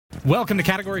Welcome to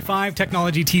Category 5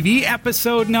 Technology TV,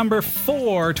 episode number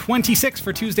 426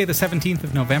 for Tuesday, the 17th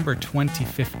of November,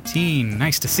 2015.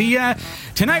 Nice to see ya.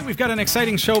 Tonight, we've got an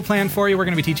exciting show planned for you. We're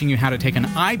going to be teaching you how to take an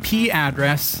IP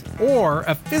address or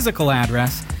a physical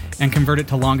address and convert it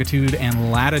to longitude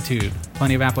and latitude.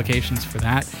 Plenty of applications for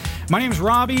that. My name's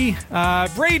Robbie.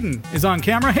 Braden is on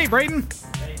camera. Hey, Braden.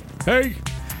 Hey.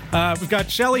 We've got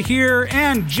Shelley here,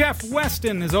 and Jeff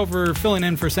Weston is over filling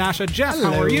in for Sasha. Jeff,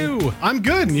 Hello. How are you? I'm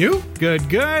good, and you? Good.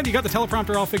 You got the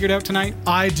teleprompter all figured out tonight?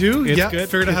 I do, It's yeah. good.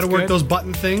 Figured out how to work those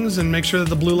button things and make sure that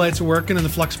the blue lights are working and the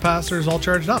flux capacitor is all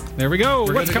charged up. There we go.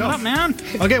 We're What's good to coming go. up, man?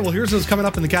 Okay, well, here's what's coming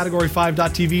up in the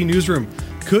Category5.tv newsroom.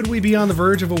 Could we be on the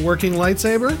verge of a working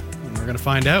lightsaber? We're going to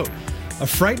find out. A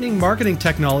frightening marketing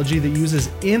technology that uses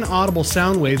inaudible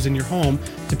sound waves in your home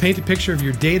to paint a picture of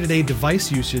your day-to-day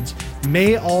device usage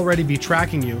may already be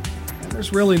tracking you, and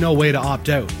there's really no way to opt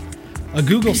out. A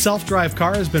Google self-drive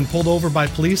car has been pulled over by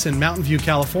police in Mountain View,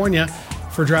 California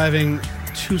for driving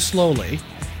too slowly,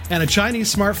 and a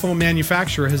Chinese smartphone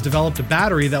manufacturer has developed a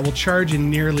battery that will charge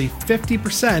in nearly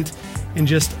 50% in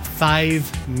just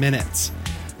 5 minutes.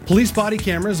 Police body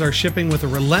cameras are shipping with a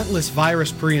relentless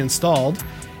virus pre-installed,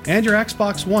 and your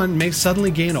Xbox One may suddenly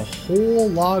gain a whole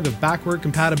log of backward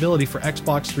compatibility for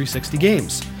Xbox 360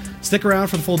 games. Stick around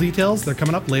for the full details. They're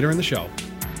coming up later in the show.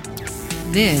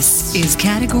 This is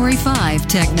Category 5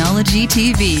 Technology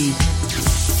TV.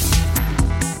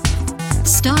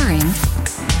 Starring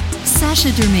Sasha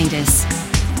Dermatis,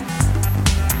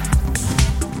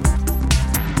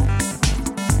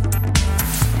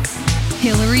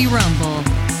 Hillary Rumble,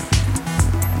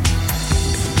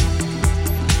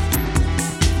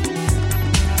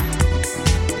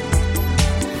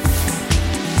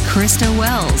 Krista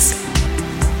Wells,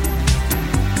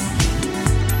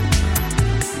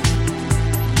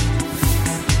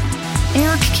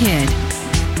 Eric Kidd,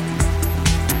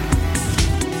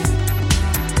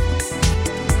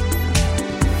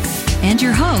 and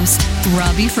your host,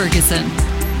 Robbie Ferguson.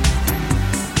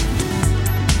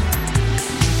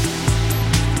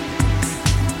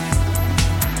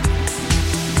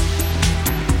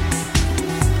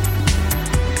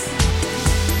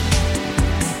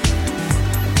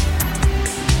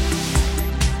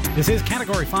 This is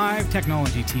Category 5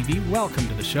 Technology TV. Welcome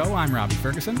to the show. I'm Robbie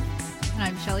Ferguson. And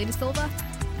I'm Shelley De Silva.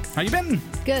 How you been?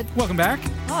 Good. Welcome back.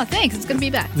 Oh, thanks. It's good to be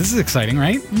back. This is exciting,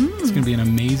 right? It's going to be an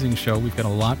amazing show. We've got a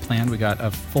lot planned. We got a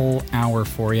full hour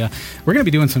for you. We're going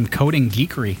to be doing some coding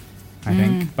geekery, I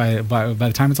think. By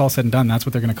the time it's all said and done, that's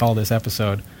what they're going to call this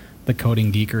episode, the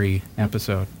Coding Geekery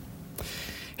episode.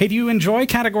 Hey, do you enjoy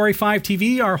Category 5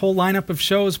 TV, our whole lineup of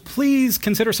shows? Please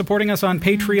consider supporting us on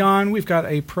Patreon. We've got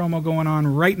a promo going on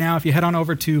right now. If you head on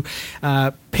over to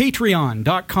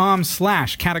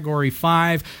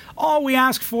patreon.com/Category5, all we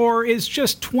ask for is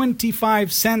just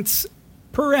 25 cents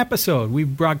per episode. We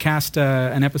broadcast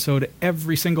an episode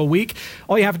every single week.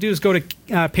 All you have to do is go to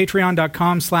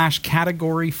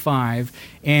patreon.com/Category5,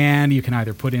 and you can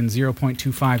either put in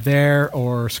 0.25 there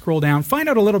or scroll down, find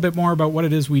out a little bit more about what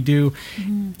it is we do.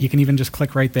 You can even just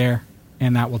click right there,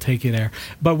 and that will take you there.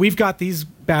 But we've got these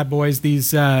bad boys,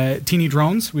 these teeny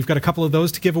drones. We've got a couple of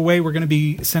those to give away. We're going to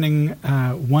be sending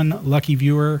one lucky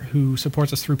viewer who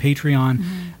supports us through Patreon.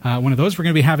 One of those, we're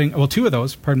going to be having, well, two of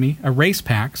those, a race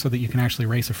pack so that you can actually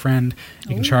race a friend.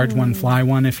 You can charge one, fly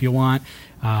one if you want.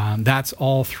 That's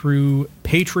all through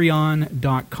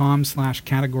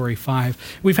patreon.com/Category5.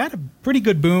 We've had a pretty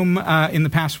good boom in the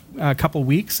past couple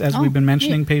weeks as we've been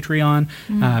mentioning Patreon.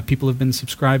 People have been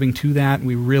subscribing to that, and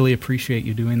we really appreciate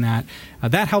you doing that.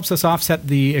 That helps us offset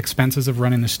the expenses of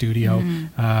running the studio.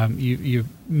 You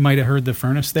might have heard the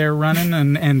furnace there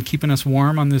running and keeping us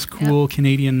warm on this cool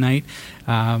Canadian night.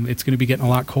 It's going to be getting a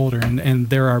lot colder, and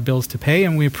there are bills to pay,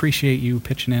 and we appreciate you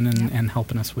pitching in and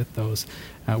helping us with those.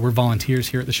 We're volunteers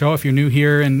here at the show. If you're new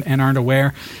here and aren't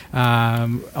aware,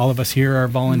 all of us here are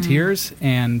volunteers,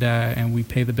 and we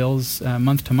pay the bills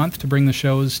month to month to bring the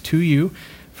shows to you,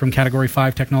 from Category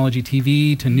 5 Technology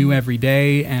TV to New Every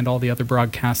Day and all the other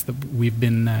broadcasts that we've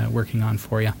been working on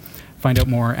for you. Find out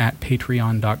more at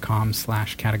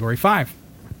patreon.com/Category5.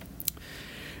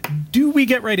 Do we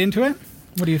get right into it?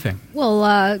 What do you think? Well,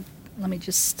 let me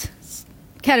just...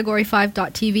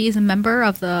 Category5.tv is a member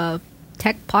of the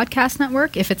Tech Podcast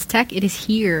Network. If it's tech, it is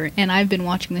here. And I've been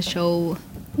watching the show,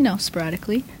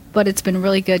 sporadically. But it's been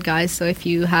really good, guys. So if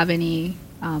you have any,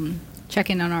 check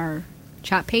in on our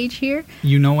chat page here.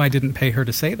 I didn't pay her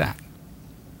to say that.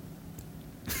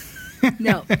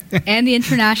 No. And the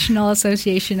International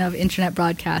Association of Internet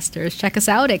Broadcasters. Check us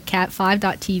out at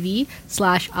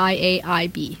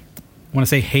cat5.tv/IAIB. want to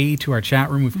say hey to our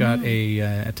chat room. We've got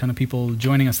a ton of people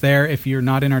joining us there. If you're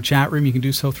not in our chat room, you can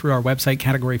do so through our website,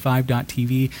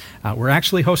 category5.tv. We're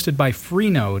actually hosted by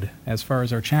Freenode as far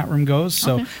as our chat room goes.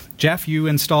 So, Jeff, you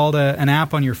installed an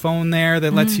app on your phone there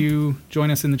that lets you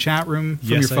join us in the chat room from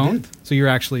your phone. I did. So you're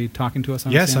actually talking to us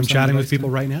on Yes, Samsung I'm chatting with device people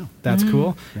too? right now. That's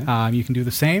cool. Yeah. You can do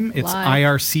the same. It's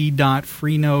Live.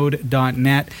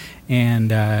 irc.freenode.net,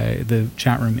 and the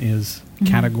chat room is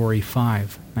Category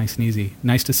 5. Nice and easy.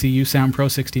 Nice to see you,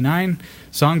 SoundPro69.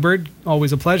 Songbird,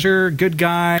 always a pleasure. Good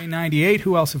Guy 98.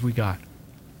 Who else have we got?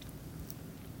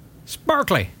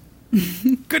 Sparkly.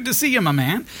 Good to see you, my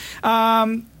man.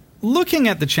 Looking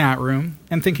at the chat room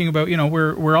and thinking about,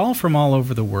 we're all from all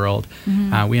over the world.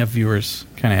 We have viewers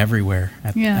kind of everywhere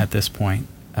at this point.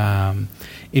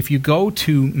 If you go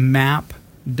to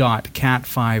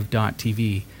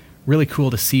map.cat5.tv, really cool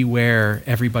to see where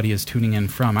everybody is tuning in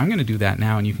from. I'm going to do that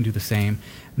now, and you can do the same.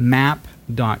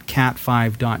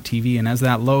 Map.cat5.tv, and as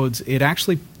that loads, it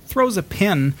actually throws a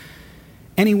pin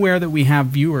anywhere that we have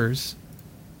viewers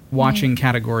watching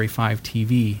Category 5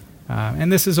 TV.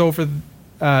 And this is over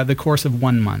the course of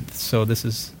 1 month, so this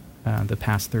is the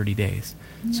past 30 days.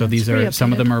 Yeah, so these are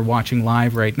some of them are watching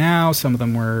live right now. Some of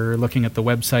them were looking at the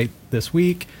website this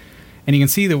week. And you can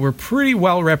see that we're pretty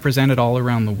well represented all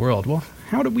around the world. Well,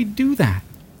 how do we do that?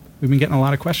 We've been getting a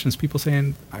lot of questions. People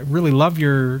saying, I really love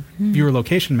your viewer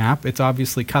location map. It's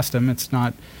obviously custom. It's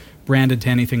not branded to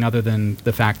anything other than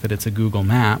the fact that it's a Google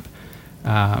map.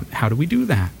 How do we do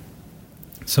that?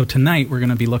 So tonight we're going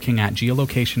to be looking at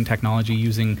geolocation technology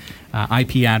using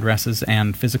IP addresses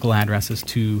and physical addresses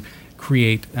to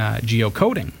create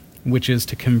geocoding, which is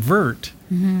to convert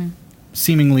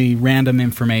seemingly random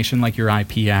information like your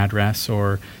IP address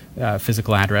or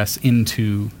physical address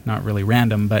into, not really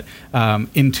random, but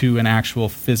into an actual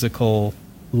physical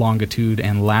longitude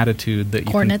and latitude that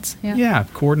you coordinates.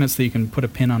 Coordinates that you can put a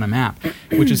pin on a map,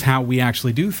 which is how we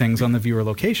actually do things on the viewer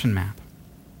location map.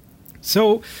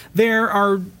 So there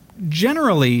are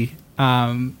generally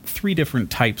 3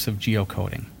 different types of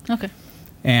geocoding. Okay.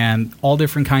 And all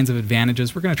different kinds of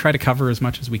advantages. We're going to try to cover as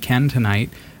much as we can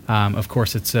tonight. Of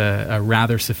course, it's a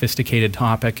rather sophisticated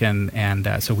topic,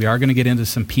 and so we are going to get into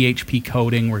some PHP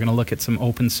coding. We're going to look at some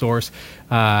open source.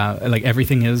 Like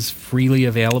everything is freely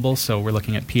available, so we're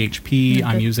looking at PHP.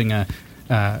 I'm using a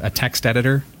text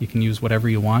editor. You can use whatever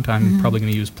you want. I'm probably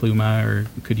going to use Pluma, or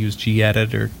could use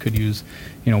gedit, or could use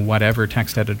whatever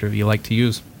text editor you like to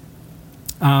use.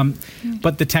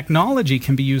 But the technology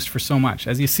can be used for so much.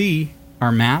 As you see,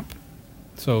 our map,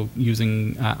 so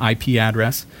using IP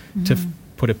address to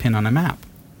put a pin on a map.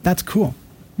 That's cool.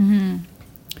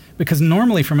 Because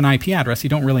normally from an IP address, you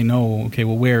don't really know, okay,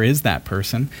 well, where is that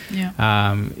person?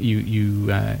 Yeah. You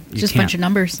just a bunch of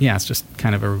numbers. Yeah, it's just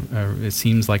kind of it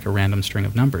seems like a random string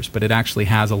of numbers, but it actually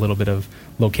has a little bit of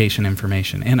location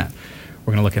information in it.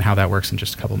 We're going to look at how that works in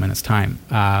just a couple minutes' time.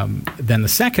 Then the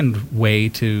second way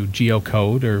to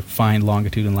geocode or find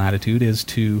longitude and latitude is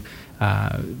to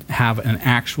have an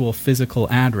actual physical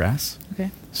address. Okay.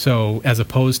 So as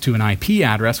opposed to an IP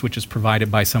address, which is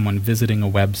provided by someone visiting a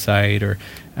website or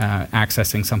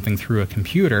accessing something through a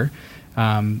computer,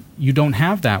 you don't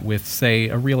have that with, say,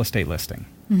 a real estate listing,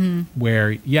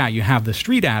 where, you have the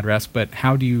street address, but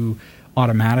how do you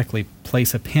automatically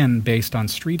place a pin based on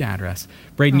street address?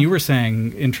 Braden, you were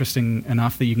saying, interesting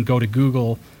enough, that you can go to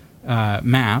Google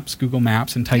Maps,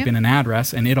 and type in an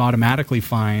address, and it automatically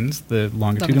finds the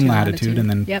longitude and latitude and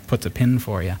then puts a pin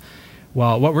for you.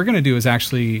 Well, what we're going to do is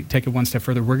actually take it one step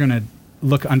further. We're going to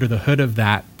look under the hood of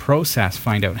that process,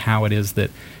 find out how it is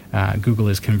that Google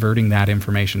is converting that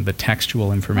information, the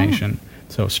textual information,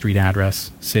 so street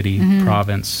address, city,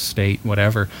 province, state,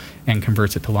 whatever, and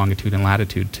converts it to longitude and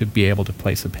latitude to be able to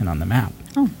place a pin on the map.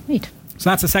 Oh, neat. So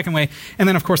that's the second way. And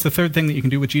then, of course, the third thing that you can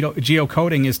do with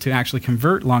geocoding is to actually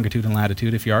convert longitude and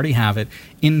latitude, if you already have it,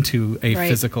 into a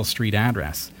physical street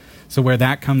address. So where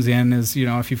that comes in is,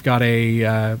 if you've got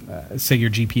say your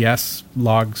GPS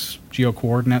logs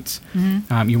geocoordinates,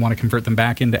 you want to convert them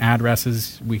back into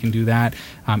addresses, we can do that.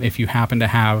 If you happen to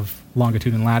have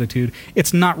longitude and latitude,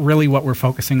 it's not really what we're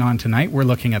focusing on tonight. We're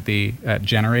looking at the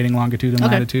generating longitude and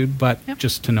latitude, but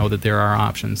just to know that there are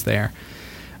options there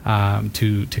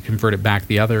to convert it back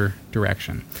the other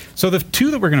direction. So the 2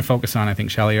 that we're going to focus on, I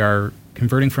think, Shelley, are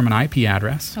converting from an IP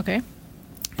address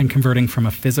and converting from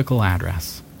a physical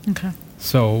address. Okay.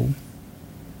 So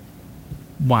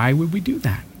why would we do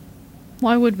that?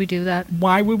 Why would we do that?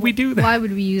 Why would we do that? Why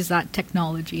would we use that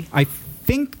technology? I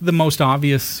think the most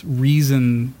obvious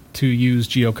reason to use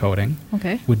geocoding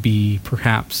would be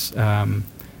perhaps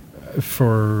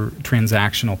for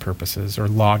transactional purposes or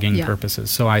logging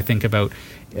purposes. So I think about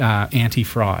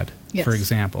anti-fraud. Yes. for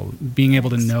example. Being able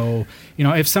to know,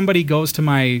 if somebody goes to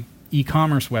my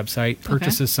e-commerce website,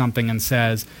 purchases something and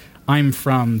says, I'm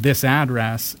from this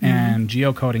address, and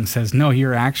geocoding says, no,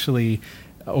 you're actually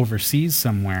overseas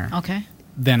somewhere. Okay.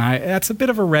 Then that's a bit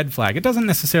of a red flag. It doesn't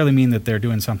necessarily mean that they're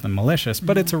doing something malicious,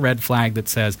 but it's a red flag that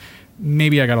says,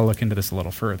 maybe I got to look into this a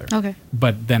little further. Okay.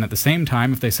 But then at the same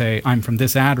time, if they say, I'm from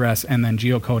this address, and then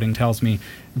geocoding tells me,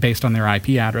 based on their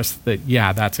IP address, that,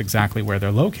 yeah, that's exactly where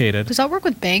they're located. Does that work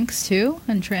with banks, too,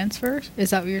 and transfers? Is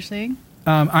that what you're saying?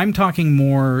 I'm talking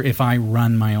more if I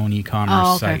run my own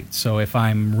e-commerce site. So if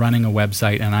I'm running a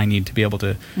website and I need to be able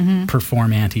to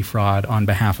perform anti-fraud on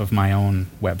behalf of my own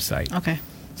website. Okay.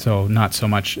 So not so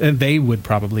much. They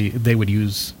would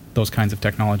use those kinds of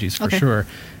technologies for sure.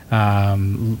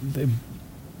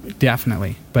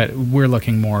 Definitely. But we're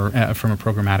looking more from a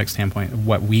programmatic standpoint of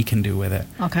what we can do with it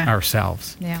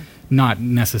ourselves. Yeah. Not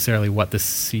necessarily what the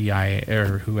CIA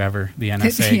or whoever, the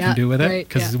NSA can do with it.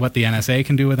 Because what the NSA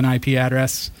can do with an IP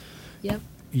address. Yep.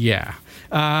 Yeah.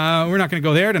 We're not going to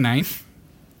go there tonight.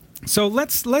 So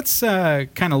let's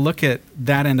kind of look at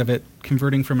that end of it,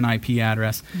 converting from an IP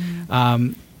address.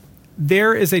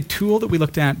 There is a tool that we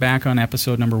looked at back on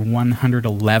episode number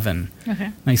 111.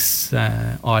 Okay. Nice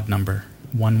odd number.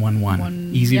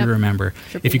 111. Easy to remember.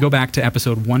 If you go back to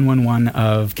episode 111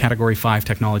 of Category 5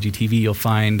 Technology TV, you'll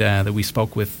find that we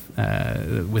spoke with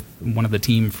one of the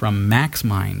team from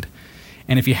MaxMind.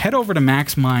 And if you head over to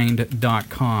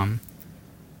maxmind.com,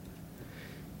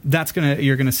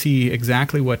 you're gonna see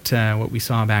exactly what we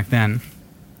saw back then.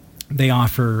 They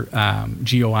offer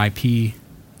GeoIP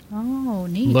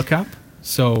lookup.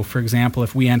 So, for example,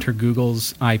 if we enter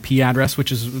Google's IP address,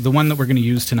 which is the one that we're going to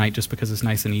use tonight just because it's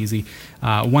nice and easy,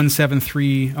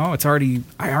 173, I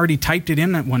already typed it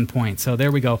in at one point, so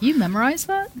there we go. You memorized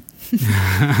that?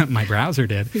 My browser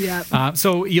did. Yeah.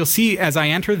 So you'll see as I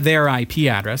enter their IP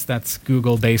address, that's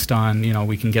Google based on,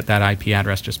 we can get that IP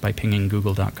address just by pinging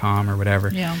google.com or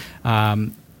whatever. Yeah.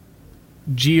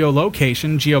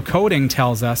 Geolocation, geocoding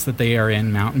tells us that they are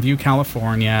in Mountain View,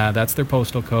 California. That's their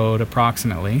postal code,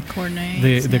 approximately.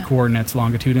 Coordinates. The coordinates,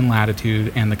 longitude and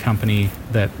latitude, and the company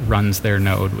that runs their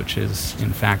node, which is,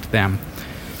 in fact, them.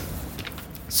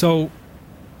 So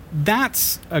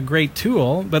that's a great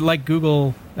tool, but like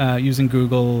Google, using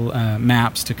Google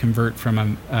Maps to convert from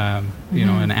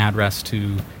an address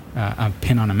to a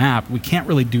pin on a map, we can't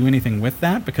really do anything with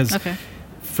that because...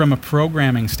 From a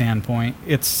programming standpoint,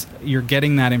 you're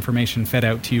getting that information fed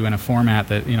out to you in a format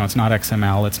that, it's not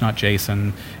XML, it's not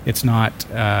JSON, it's not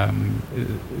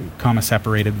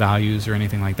comma-separated values or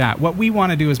anything like that. What we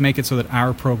want to do is make it so that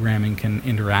our programming can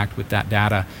interact with that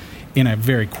data in a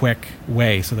very quick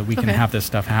way so that we can have this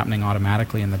stuff happening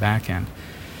automatically in the back end.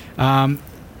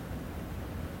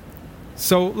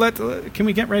 So can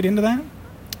we get right into that?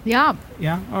 Yeah.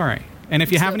 Yeah? All right. And if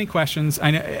you have any questions,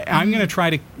 I'm going to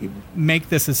try to make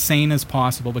this as sane as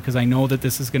possible because I know that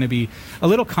this is going to be a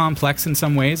little complex in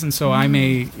some ways, and so I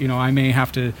may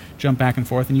have to jump back and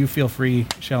forth. And you feel free,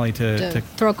 Shelley, to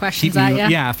throw questions at you.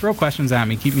 Yeah, throw questions at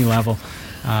me, keep me level,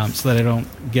 so that I don't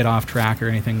get off track or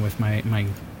anything with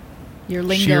your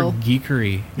lingo, sheer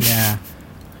geekery. Yeah.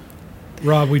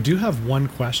 Rob, we do have one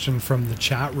question from the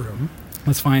chat room.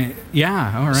 Let's find.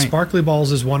 Yeah, all right. Sparkly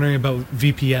Balls is wondering about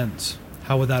VPNs.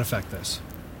 How would that affect this?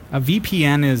 A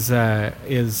VPN is a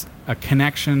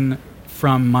connection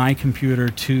from my computer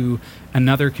to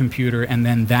another computer, and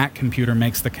then that computer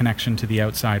makes the connection to the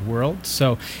outside world.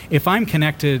 So if I'm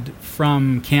connected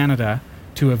from Canada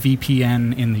to a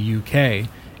VPN in the UK,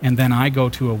 and then I go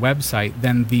to a website,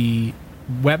 then the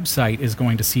website is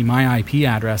going to see my IP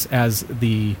address as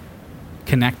the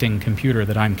connecting computer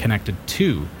that I'm connected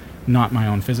to, not my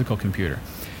own physical computer.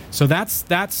 So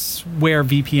that's where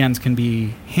VPNs can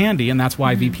be handy, and that's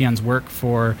why VPNs work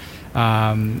for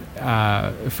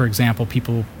example,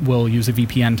 people will use a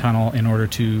VPN tunnel in order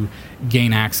to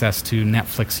gain access to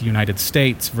Netflix United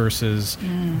States versus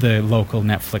the local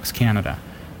Netflix Canada.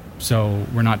 So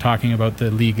we're not talking about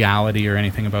the legality or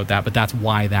anything about that, but that's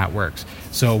why that works.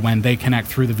 So when they connect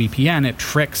through the VPN, it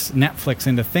tricks Netflix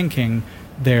into thinking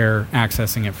they're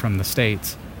accessing it from the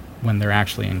States when they're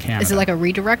actually in Canada. Is it like a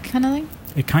redirect kind of thing?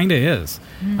 It kind of is.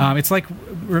 It's like,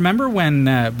 remember when,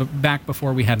 back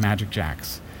before we had Magic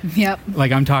Jacks? Yep.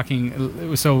 Like I'm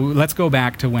talking, so let's go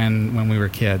back to when we were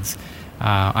kids.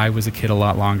 I was a kid a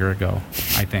lot longer ago,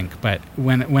 I think. But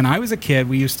when I was a kid,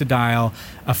 we used to dial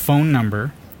a phone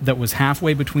number that was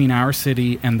halfway between our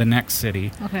city and the next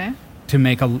city to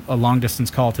make a long-distance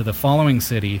call to the following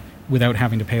city without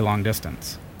having to pay long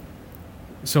distance.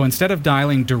 So instead of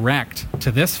dialing direct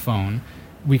to this phone,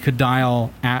 we could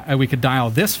dial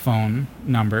this phone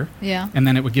number, Yeah. and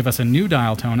then it would give us a new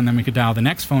dial tone, and then we could dial the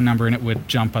next phone number, and it would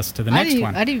jump us to the next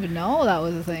one. I didn't even know that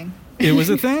was a thing. It was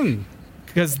a thing,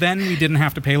 because then we didn't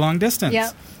have to pay long distance.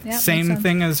 Yep, Same makes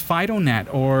thing as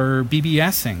FidoNet or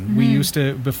BBSing. We used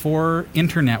to, before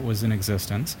internet was in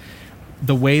existence,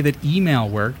 the way that email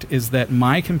worked is that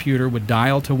my computer would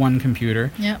dial to one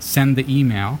computer, Yep. send the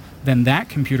email, then that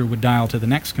computer would dial to the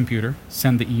next computer,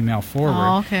 send the email forward,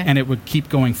 Oh, okay. and it would keep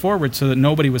going forward so that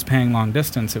nobody was paying long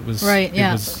distance. It was Right, yeah.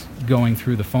 It was going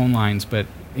through the phone lines,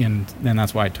 and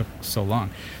that's why it took so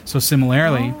long. So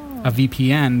similarly, a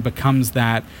VPN becomes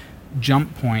that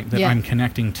jump point that Yeah. I'm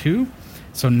connecting to.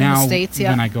 So now States, yeah.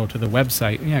 when I go to the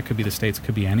website, it could be the States, it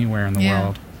could be anywhere in the Yeah.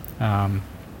 world.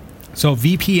 So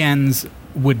VPNs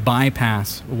would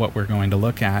bypass what we're going to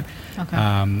look at.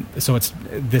 Okay. So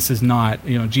this is not,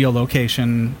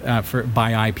 geolocation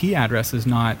by IP address is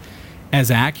not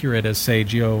as accurate as, say,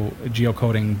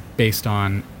 geocoding based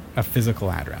on a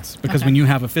physical address. Because Okay. when you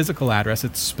have a physical address,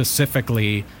 it's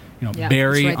specifically, Yeah,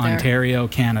 Barrie, it's right there. Ontario,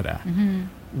 Canada.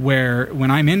 Where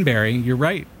when I'm in Barrie, you're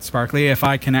right, Sparkly, if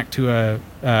I connect to a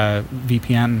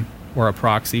VPN or a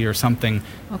proxy or something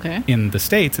Okay. in the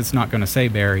States, it's not going to say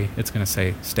Barrie, it's going to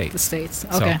say States. The States.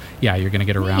 So, Okay. yeah, you're going to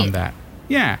get around Neat. that.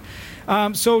 Yeah.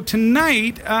 So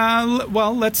tonight,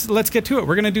 let's get to it.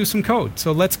 We're going to do some code.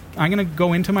 So I'm going to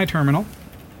go into my terminal.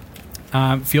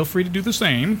 Feel free to do the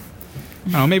same.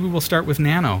 Maybe we'll start with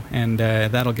Nano, and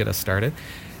that'll get us started.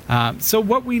 So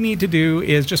what we need to do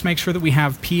is just make sure that we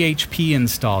have PHP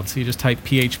installed. So you just type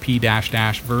PHP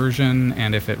 -- version,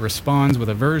 and if it responds with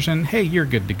a version, hey, you're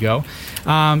good to go.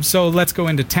 So let's go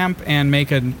into temp and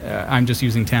make I'm just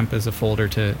using temp as a folder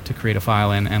to create a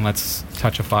file in, and let's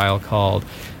touch a file called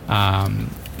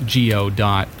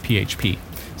geo.php.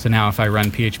 So now if I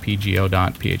run php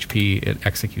geo.php, it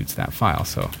executes that file.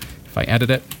 So if I edit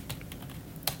it,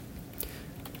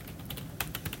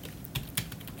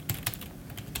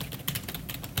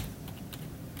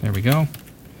 there we go.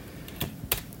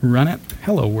 Run it.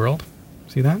 Hello, world.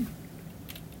 See that?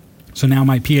 So now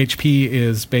my PHP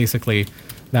is basically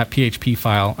that PHP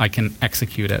file. I can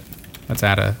execute it. Let's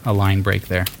add a line break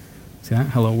there. See that?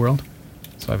 Hello, world.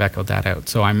 So I've echoed that out.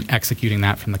 So I'm executing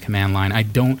that from the command line.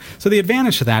 So the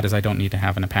advantage to that is I don't need to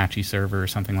have an Apache server or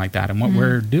something like that. And what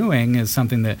we're doing is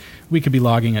something that we could be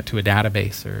logging it to a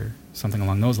database or something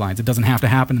along those lines. It doesn't have to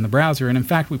happen in the browser. And in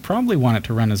fact, we probably want it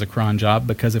to run as a cron job,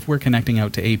 because if we're connecting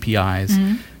out to APIs,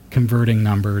 converting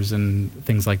numbers and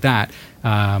things like that,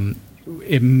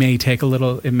 it may take a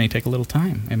little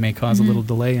time. It may cause a little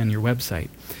delay on your website.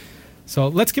 So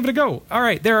let's give it a go. All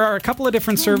right, there are a couple of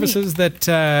different services that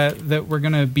we're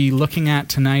going to be looking at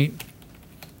tonight.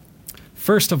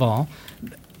 First of all,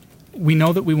 we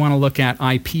know that we want to look at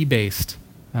IP-based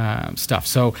stuff.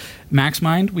 So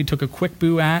MaxMind, we took a quick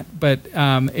boo at, but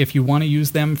if you want to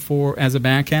use them as a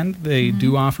backend, they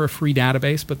do offer a free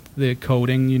database, but the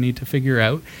coding you need to figure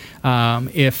out.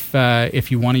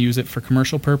 If you want to use it for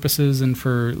commercial purposes and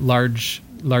for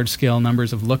large-scale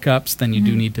numbers of lookups, then you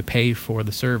do need to pay for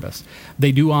the service.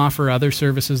 They do offer other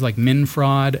services like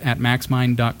MinFraud at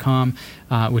maxmind.com,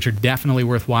 which are definitely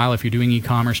worthwhile if you're doing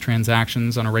e-commerce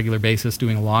transactions on a regular basis,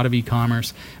 doing a lot of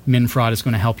e-commerce. MinFraud is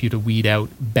going to help you to weed out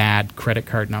bad credit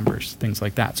card numbers, things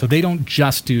like that. So they don't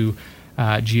just do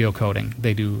geocoding.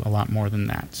 They do a lot more than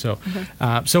that. So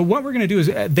what we're going to do is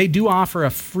they do offer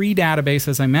a free database,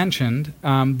 as I mentioned,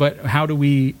 but how do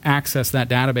we access that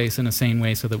database in a sane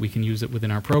way so that we can use it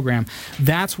within our program?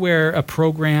 That's where a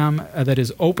program that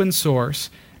is open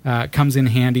source comes in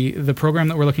handy. The program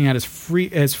that we're looking at is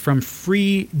from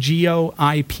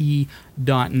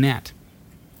freegeoip.net.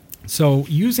 So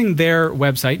using their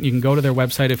website, and you can go to their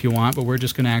website if you want, but we're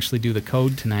just going to actually do the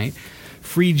code tonight,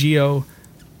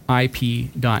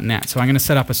 freegeoip.net. So I'm going to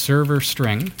set up a server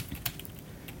string,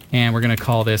 and we're going to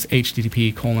call this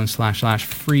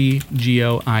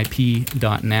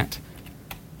http://freegeoip.net,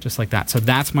 just like that. So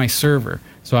that's my server.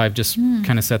 So I've just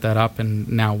kind of set that up, and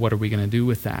now what are we going to do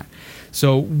with that?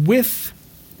 So with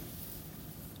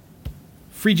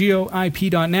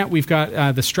freegeoip.net, we've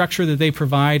got the structure that they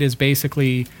provide is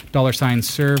basically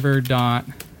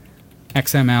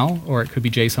 $server.xml, or it could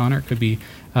be JSON, or it could be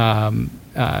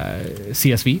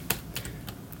CSV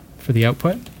for the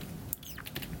output.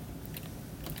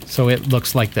 So it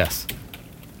looks like this.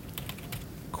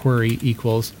 Query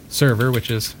equals server,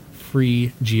 which is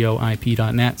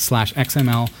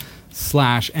freegeoip.net/xml/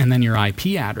 and then your IP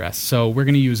address. So we're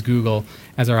going to use Google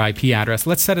as our IP address.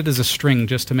 Let's set it as a string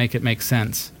just to make it make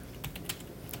sense,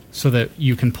 so that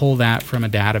you can pull that from a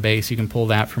database. You can pull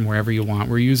that from wherever you want.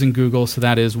 We're using Google, so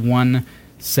that is 1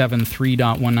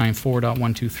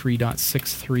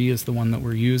 73.194.123.63 is the one that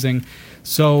we're using.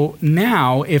 So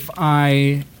now if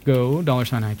I go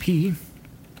 $IP,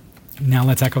 now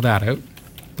let's echo that out.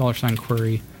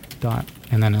 $query dot,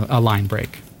 and then a line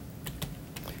break,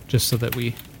 just so that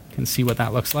we can see what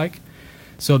that looks like.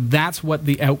 So that's what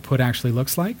the output actually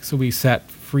looks like. So we set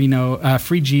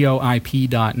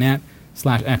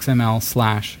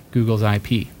freegeoip.net/xml/Google's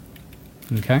IP.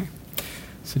 Okay.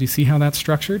 So do you see how that's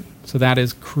structured? So that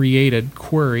is created,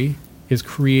 query is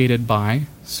created by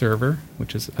server,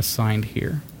 which is assigned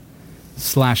here,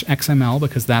 /XML,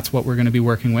 because that's what we're going to be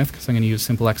working with, because I'm going to use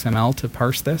simple XML to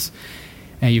parse this.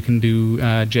 And you can do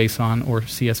JSON or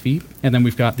CSV. And then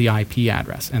we've got the IP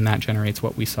address, and that generates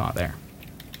what we saw there.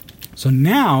 So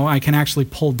now I can actually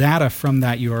pull data from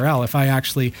that URL. If I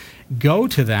actually go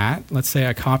to that, let's say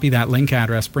I copy that link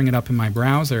address, bring it up in my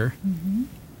browser. Mm-hmm.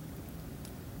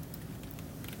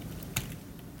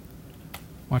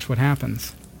 Watch what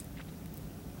happens.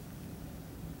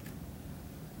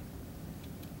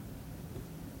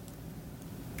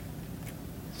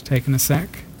 It's taking a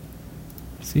sec.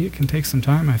 See, it can take some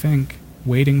time, I think.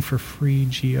 Waiting for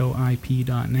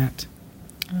freegeoip.net.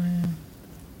 Oh, yeah.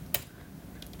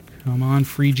 Come on,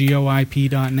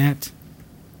 freegeoip.net.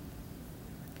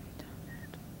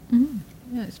 Mm-hmm.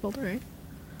 Yeah, I spelled it right.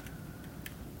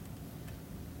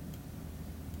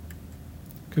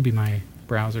 Could be my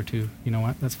browser too. You know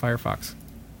what? That's Firefox.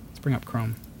 Let's bring up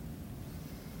Chrome.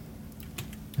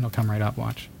 It'll come right up,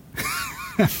 watch.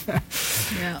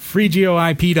 Yeah.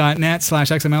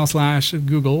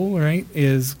 freegeoip.net/xml/Google, right,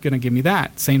 is going to give me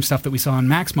that. Same stuff that we saw in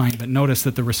MaxMind, but notice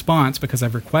that the response, because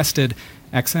I've requested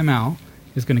XML,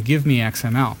 is going to give me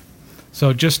XML.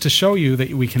 So just to show you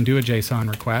that we can do a JSON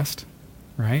request,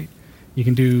 right, you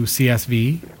can do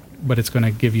CSV, but it's going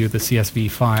to give you the CSV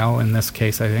file in this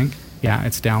case, I think. Yeah,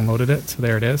 it's downloaded it, so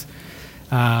there it is.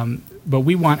 But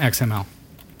we want XML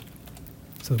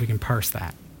so that we can parse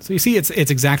that. So you see, it's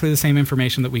exactly the same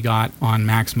information that we got on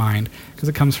MaxMind, because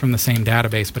it comes from the same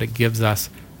database, but it gives us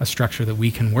a structure that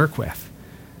we can work with.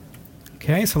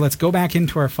 Okay, so let's go back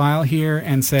into our file here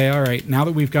and say, all right, now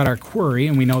that we've got our query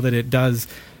and we know that it does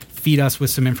feed us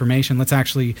with some information, let's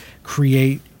actually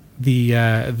create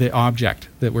the object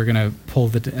that we're going to pull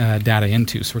the data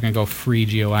into. So we're going to go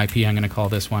freegeoip. I'm going to call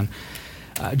this one,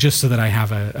 just so that I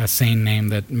have a sane name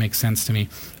that makes sense to me.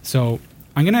 So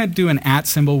I'm going to do an @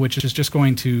 symbol, which is just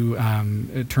going to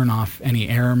turn off any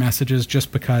error messages,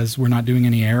 just because we're not doing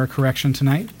any error correction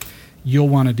tonight. You'll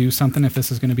want to do something if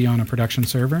this is going to be on a production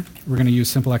server. We're going to use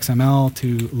simple XML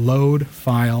to load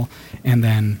file and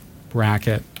then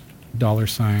bracket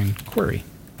 $query.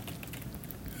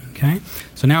 Okay,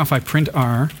 so now if I print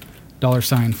our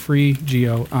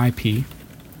 $freegeoip,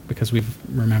 because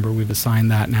we've assigned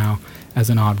that now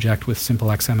as an object with simple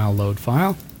XML load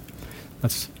file.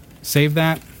 Let's save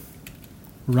that,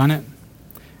 run it,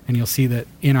 and you'll see that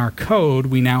in our code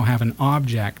we now have an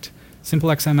object, simple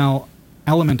XML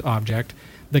element object,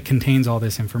 that contains all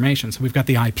this information. So we've got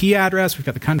the IP address, we've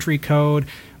got the country code,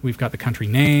 we've got the country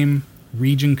name,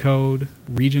 region code,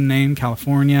 region name,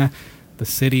 California, the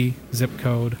city, zip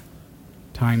code,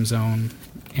 time zone,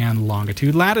 and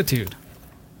longitude, latitude.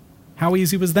 How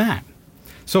easy was that?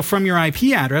 So from your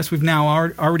IP address, we've now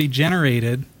already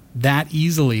generated that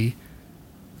easily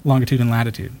longitude and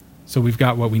latitude. So we've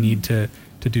got what we need to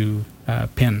do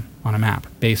pin on a map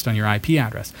based on your IP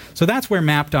address. So that's where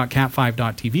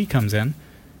map.cat5.tv comes in.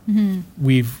 Mm-hmm.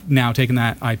 We've now taken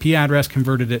that IP address,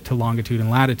 converted it to longitude and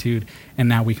latitude, and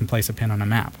now we can place a pin on a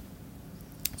map.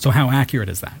 So how accurate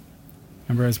is that?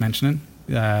 Remember I was mentioning?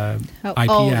 IP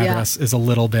address is a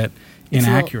little bit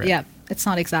inaccurate. It's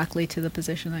not exactly to the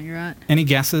position that you're at. Any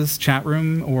guesses, chat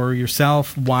room or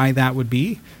yourself, why that would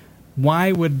be?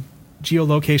 Why would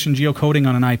geolocation, geocoding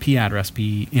on an IP address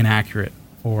be inaccurate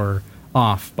or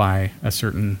off by a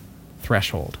certain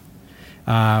threshold?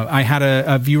 I had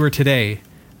a viewer today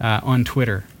on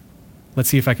Twitter. Let's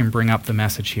see if I can bring up the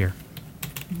message here.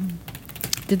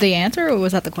 Did they answer, or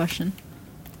was that the question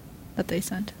that they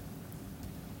sent?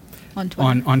 On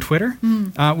Twitter? On Twitter?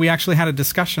 We actually had a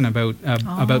discussion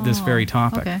about this very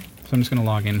topic. Okay. So I'm just going to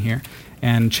log in here.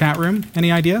 And chat room,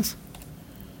 any ideas?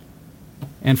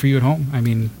 And for you at home, I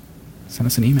mean, send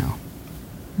us an email.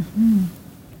 Mm-hmm.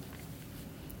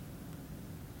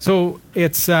 So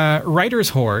it's Writer's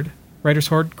Horde. Writer's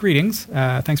Horde, greetings.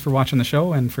 Thanks for watching the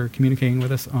show and for communicating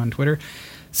with us on Twitter.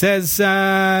 Says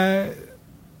the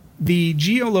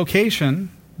geolocation,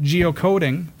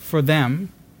 geocoding for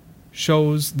them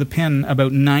shows the pin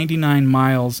about 99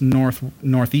 miles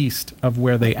northeast of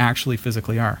where they actually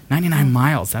physically are. 99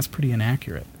 miles, that's pretty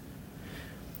inaccurate.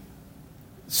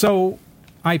 So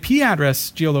IP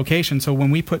address geolocation, so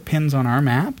when we put pins on our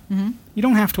map, you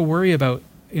don't have to worry about,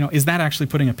 is that actually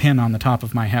putting a pin on the top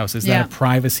of my house? Is that a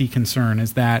privacy concern?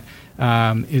 Is that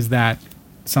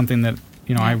something that,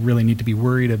 I really need to be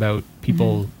worried about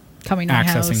people coming to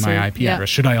accessing my IP yeah. address?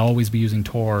 Should I always be using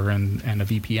Tor and a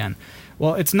VPN?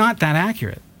 Well, it's not that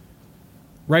accurate.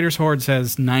 Writer's Hoard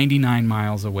says 99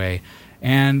 miles away.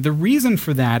 And the reason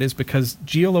for that is because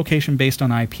geolocation based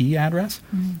on IP address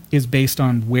is based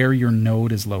on where your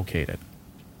node is located.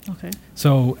 Okay.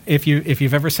 So if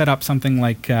you've ever set up something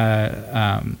like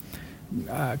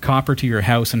copper to your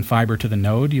house and fiber to the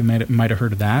node, you might have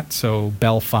heard of that. So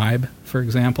Bell Fibe, for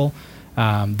example,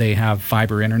 they have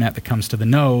fiber internet that comes to the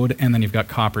node, and then you've got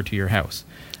copper to your house.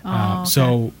 Okay.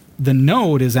 So the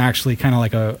node is actually kind of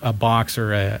like a box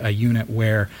or a unit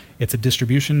where it's a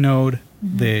distribution node.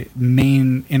 The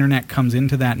main internet comes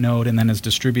into that node and then is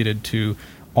distributed to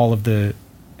all of the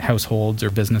households or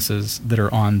businesses that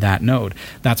are on that node.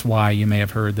 That's why you may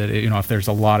have heard that if there's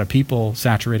a lot of people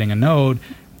saturating a node,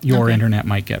 your internet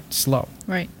might get slow.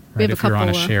 Right. We have if you're on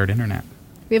a shared internet.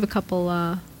 We have a couple.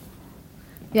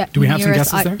 Do we have some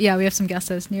guesses there? Yeah, we have some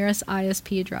guesses. Nearest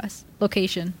ISP address,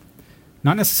 location.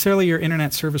 Not necessarily your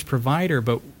internet service provider,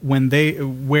 but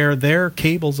where their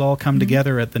cables all come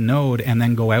together at the node and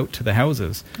then go out to the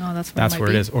houses. Oh, that's where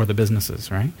it is, or the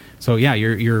businesses, right? So yeah,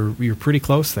 you're pretty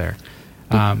close there.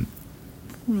 What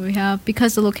do we have?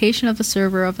 Because the location of the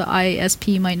server of the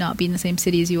ISP might not be in the same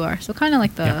city as you are. So kind of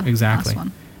like the last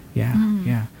one.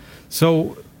 Yeah.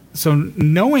 So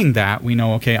knowing that, we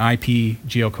know, IP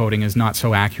geocoding is not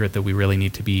so accurate that we really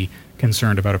need to be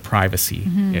concerned about a privacy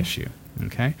issue.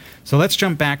 Okay, so let's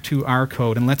jump back to our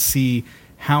code and let's see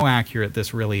how accurate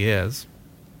this really is.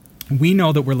 We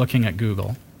know that we're looking at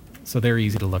Google, so they're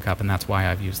easy to look up, and that's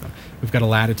why I've used them. We've got a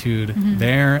latitude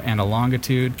there and a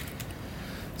longitude.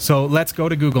 So let's go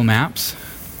to Google Maps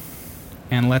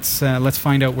and let's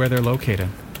find out where they're located.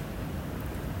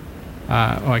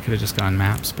 I could have just gone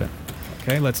Maps, but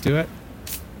okay, let's do it.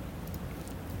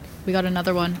 We got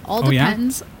another one. All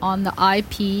depends on the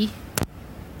IP.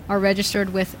 Are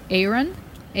registered with ARIN,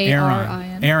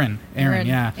 ARIN. ARIN,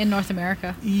 yeah. In North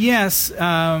America. Yes,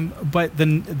 but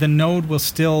the node will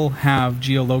still have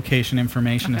geolocation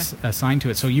information assigned to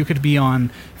it. So you could be on,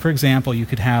 for example, you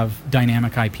could have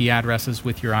dynamic IP addresses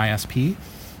with your ISP,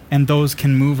 and those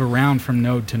can move around from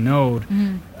node to node,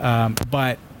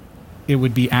 but it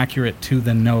would be accurate to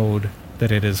the node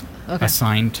that it is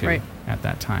assigned to at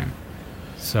that time.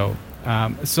 So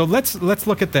let's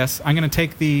look at this. I'm going to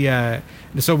take the.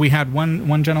 So we had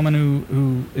one gentleman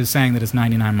who is saying that it's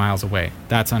 99 miles away.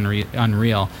 That's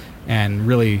unreal, and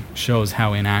really shows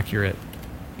how inaccurate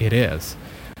it is.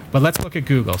 But let's look at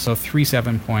Google. So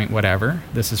 37 point whatever.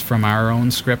 This is from our own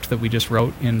script that we just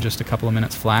wrote in just a couple of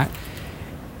minutes flat.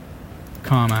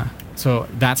 Comma. So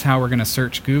that's how we're going to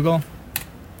search Google.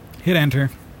 Hit enter,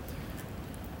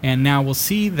 and now we'll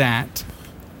see that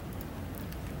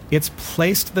it's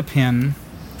placed the pin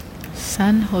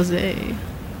San Jose.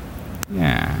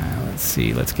 Yeah, let's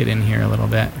see. Let's get in here a little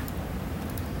bit.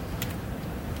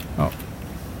 Oh.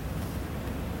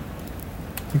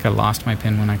 I think I lost my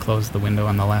pin when I closed the window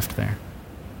on the left there.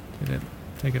 Did it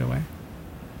take it away?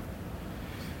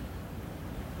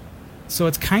 So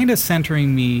it's kind of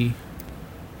centering me.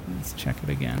 Let's check it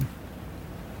again.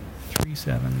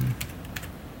 37.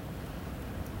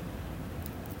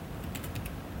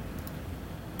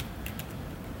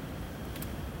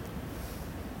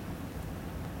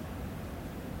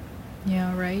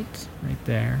 Yeah, right. Right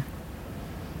there.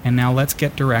 And now let's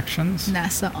get directions.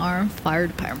 NASA Armed Fire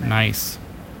Department. Nice.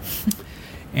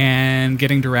 And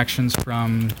getting directions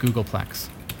from Googleplex.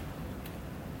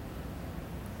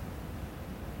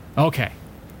 Okay.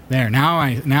 There. Now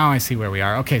I see where we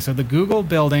are. Okay, so the Google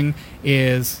building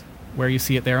is where you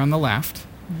see it there on the left.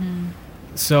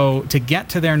 So to get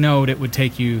to their node, it would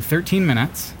take you 13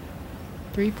 minutes.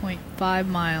 3.5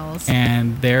 miles.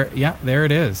 And there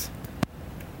it is.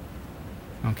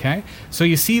 Okay, so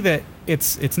you see that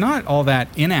it's not all that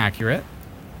inaccurate.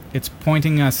 It's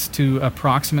pointing us to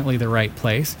approximately the right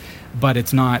place, but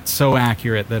it's not so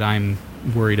accurate that I'm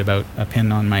worried about a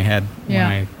pin on my head when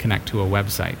I connect to a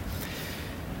website.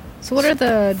 So what are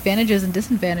the advantages and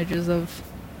disadvantages of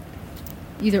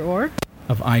either or?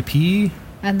 Of IP?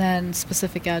 And then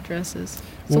specific addresses.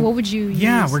 So what would you use?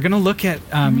 Yeah, we're going to look at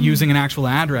using an actual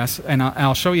address, and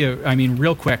I'll show you,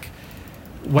 real quick,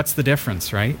 what's the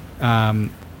difference, right?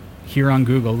 Here on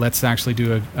Google, let's actually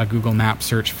do a Google Map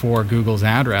search for Google's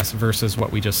address versus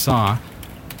what we just saw.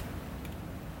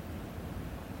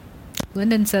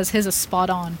 Lyndon says his is spot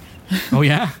on. Oh,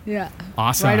 yeah? Yeah.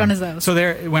 Awesome. Right on his house.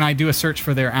 So when I do a search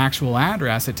for their actual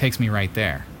address, it takes me right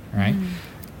there, right?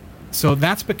 So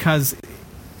that's because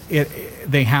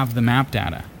they have the map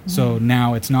data. So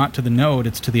now it's not to the node,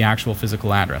 it's to the actual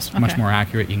physical address. Much more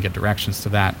accurate. You can get directions to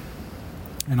that.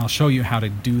 And I'll show you how to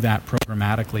do that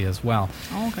programmatically as well.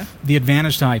 Oh, okay. The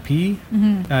advantage to IP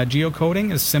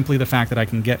geocoding is simply the fact that I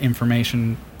can get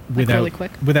information really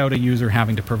quick? without a user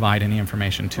having to provide any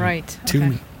information to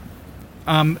me.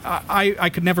 I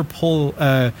could never pull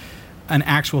an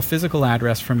actual physical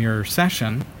address from your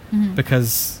session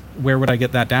because where would I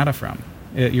get that data from?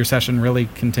 Your session really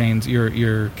contains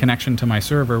your connection to my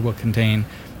server will contain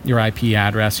your IP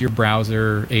address, your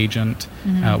browser agent,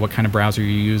 what kind of browser you're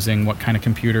using, what kind of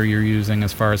computer you're using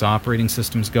as far as operating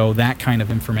systems go, that kind of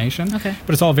information. Okay.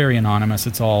 But it's all very anonymous.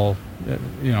 It's all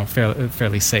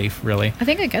fairly safe, really. I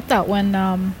think I get that when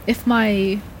if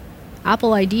my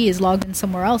Apple ID is logged in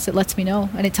somewhere else, it lets me know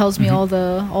and it tells me all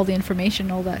the information,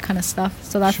 all that kind of stuff.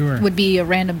 So that would be a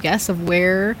random guess of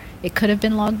where it could have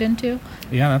been logged into.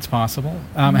 Yeah, that's possible.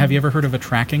 Have you ever heard of a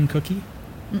tracking cookie?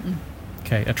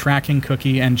 Okay, a tracking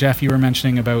cookie. And Jeff, you were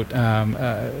mentioning about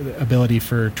ability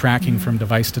for tracking from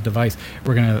device to device.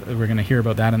 We're gonna hear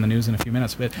about that in the news in a few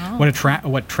minutes. But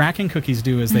what tracking cookies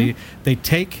do is they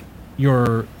take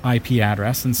your IP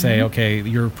address and say, okay,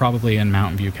 you're probably in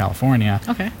Mountain View, California.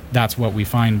 Okay. That's what we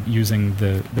find using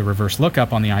the reverse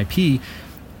lookup on the IP.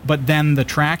 But then the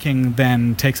tracking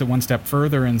then takes it one step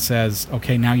further and says,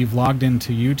 okay, now you've logged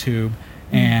into YouTube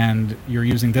and you're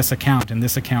using this account, and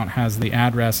this account has the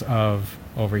address of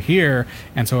over here,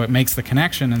 and so it makes the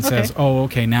connection and says, oh,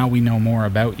 okay, now we know more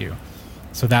about you.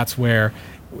 So that's where,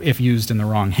 if used in the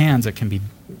wrong hands, it can be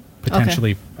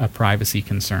potentially a privacy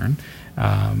concern.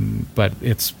 But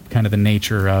it's kind of the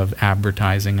nature of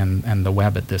advertising and the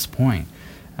web at this point.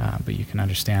 But you can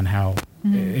understand how,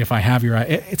 if I have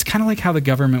it's kind of like how the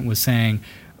government was saying,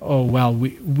 oh, well,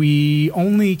 we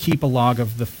only keep a log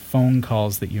of the phone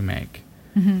calls that you make.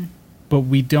 But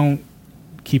we don't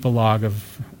keep a log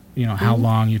of, how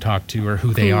long you talk to or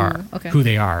who they are. Okay. Who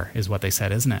they are is what they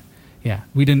said, isn't it? Yeah.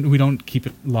 We don't keep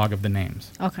a log of the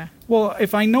names. Okay. Well,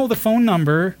 if I know the phone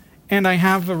number and I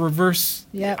have a reverse,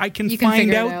 I can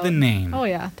find out the name. Oh,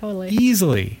 yeah, totally.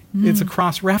 Easily. It's a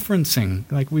cross-referencing.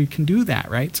 Like, we can do that,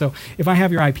 right? So if I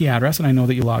have your IP address and I know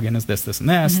that you log in as this, and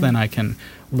this, then I can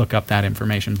look up that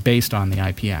information based on the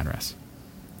IP address.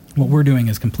 What we're doing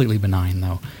is completely benign,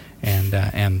 though,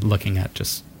 and looking at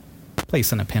just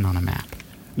placing a pin on a map.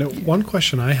 Now, one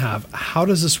question I have, how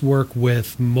does this work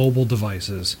with mobile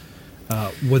devices?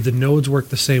 Would the nodes work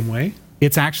the same way?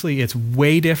 It's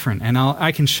way different, and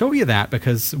I can show you that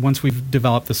because once we've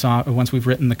developed once we've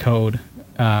written the code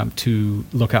to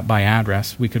look up by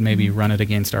address, we could maybe run it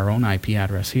against our own IP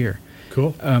address here.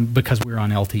 Cool. Because we're on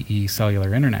LTE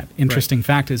cellular internet. Interesting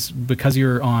fact is, because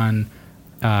you're on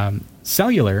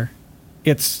cellular,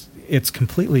 it's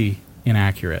completely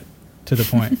inaccurate to the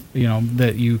point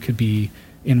that you could be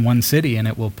in one city and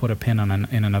it will put a pin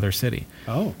in another city.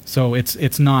 Oh. So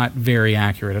it's not very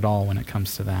accurate at all when it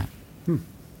comes to that.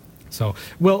 So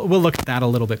we'll look at that a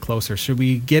little bit closer. Should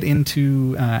we get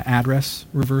into address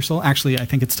reversal? Actually, I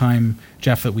think it's time,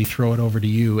 Jeff, that we throw it over to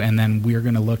you, and then we're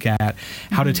going to look at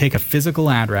how to take a physical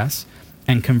address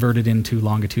and convert it into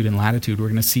longitude and latitude. We're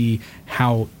going to see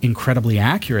how incredibly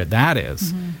accurate that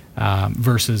is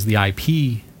versus the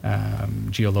IP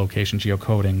geolocation,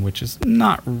 geocoding, which is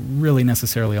not really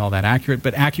necessarily all that accurate,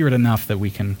 but accurate enough that we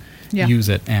can use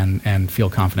it and feel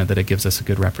confident that it gives us a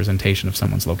good representation of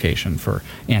someone's location for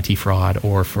anti-fraud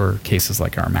or for cases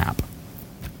like our map.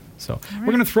 So we're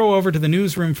going to throw over to the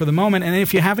newsroom for the moment, and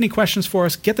if you have any questions for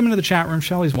us, get them into the chat room.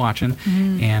 Shelley's watching,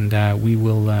 and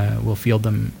we'll field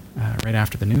them right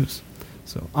after the news.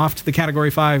 So off to the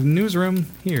Category 5 newsroom.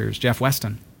 Here's Jeff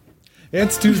Weston.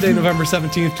 It's Tuesday, November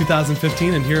 17th,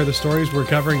 2015, and here are the stories we're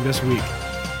covering this week.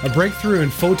 A breakthrough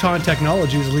in photon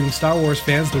technology is leading Star Wars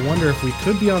fans to wonder if we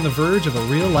could be on the verge of a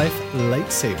real-life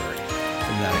lightsaber.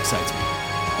 And that excites me.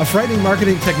 A frightening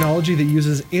marketing technology that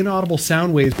uses inaudible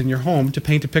sound waves in your home to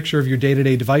paint a picture of your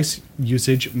day-to-day device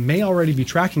usage may already be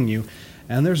tracking you,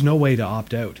 and there's no way to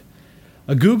opt out.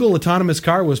 A Google autonomous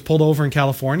car was pulled over in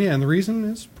California, and the reason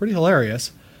is pretty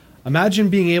hilarious. Imagine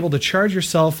being able to charge your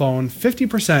cell phone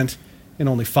 50% in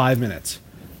only 5 minutes.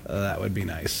 That would be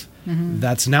nice.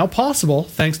 That's now possible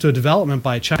thanks to a development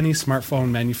by a Chinese smartphone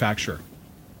manufacturer.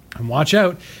 And watch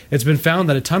out, it's been found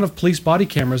that a ton of police body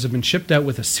cameras have been shipped out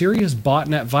with a serious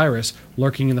botnet virus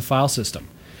lurking in the file system.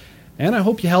 And I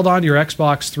hope you held on to your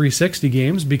Xbox 360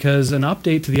 games, because an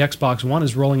update to the Xbox One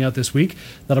is rolling out this week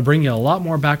that'll bring you a lot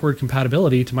more backward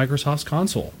compatibility to Microsoft's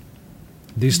console.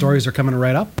 These stories are coming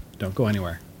right up. Don't go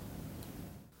anywhere.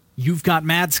 You've got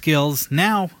mad skills,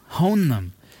 now hone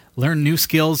them. Learn new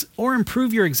skills or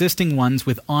improve your existing ones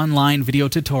with online video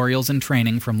tutorials and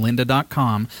training from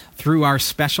lynda.com through our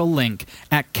special link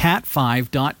at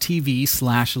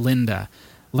cat5.tv/lynda.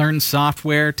 Learn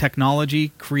software,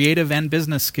 technology, creative, and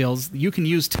business skills you can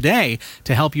use today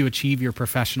to help you achieve your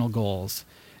professional goals.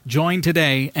 Join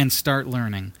today and start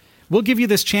learning. We'll give you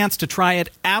this chance to try it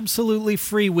absolutely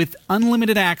free with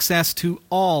unlimited access to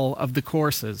all of the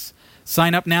courses.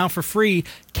 Sign up now for free,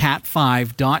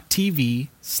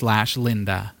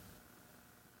 cat5.tv/lynda.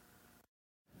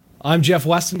 I'm Jeff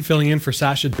Weston, filling in for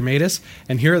Sasha Dermatis,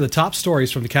 and here are the top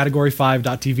stories from the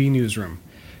Category5.tv newsroom.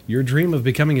 Your dream of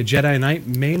becoming a Jedi Knight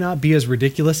may not be as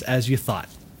ridiculous as you thought.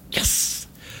 Yes!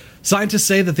 Scientists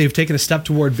say that they've taken a step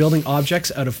toward building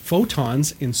objects out of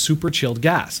photons in super-chilled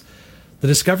gas. The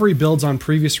discovery builds on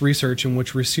previous research in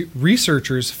which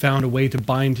researchers found a way to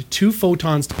bind two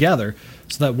photons together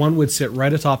so that one would sit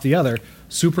right atop the other,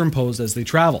 superimposed as they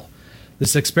travel.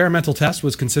 This experimental test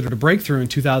was considered a breakthrough in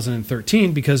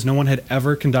 2013 because no one had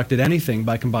ever conducted anything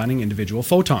by combining individual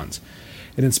photons.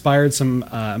 It inspired some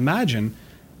to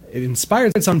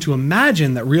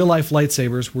imagine that real-life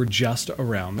lightsabers were just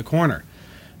around the corner.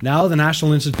 Now, the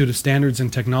National Institute of Standards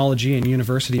and Technology and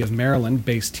University of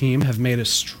Maryland-based team have made a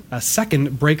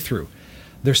second breakthrough.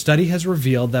 Their study has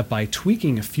revealed that by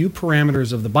tweaking a few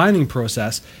parameters of the binding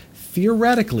process,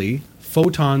 theoretically,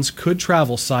 photons could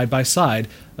travel side by side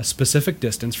a specific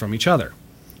distance from each other.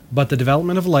 But the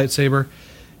development of a lightsaber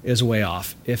is way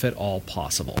off, if at all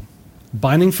possible.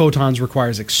 Binding photons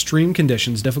requires extreme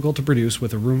conditions difficult to produce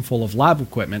with a room full of lab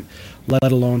equipment,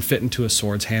 let alone fit into a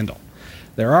sword's handle.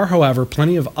 There are, however,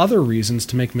 plenty of other reasons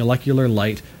to make molecular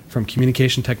light, from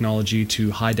communication technology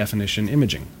to high-definition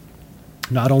imaging.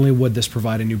 Not only would this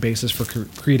provide a new basis for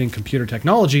creating computer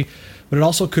technology, but it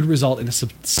also could result in a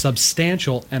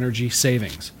substantial energy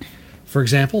savings. For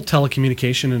example,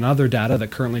 telecommunication and other data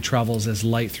that currently travels as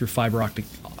light through fiber optic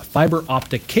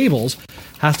cables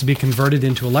has to be converted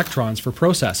into electrons for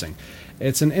processing.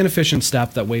 It's an inefficient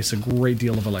step that wastes a great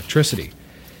deal of electricity.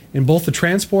 In both the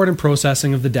transport and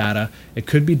processing of the data, it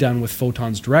could be done with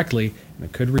photons directly, and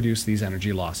it could reduce these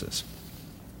energy losses.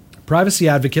 Privacy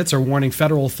advocates are warning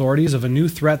federal authorities of a new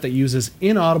threat that uses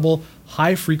inaudible,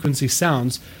 high-frequency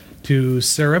sounds to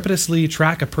surreptitiously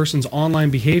track a person's online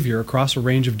behavior across a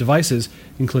range of devices,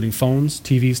 including phones,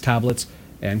 TVs, tablets,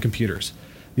 and computers.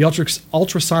 The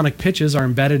ultrasonic pitches are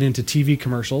embedded into TV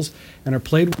commercials and are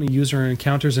played when a user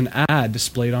encounters an ad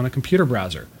displayed on a computer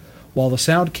browser. While the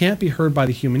sound can't be heard by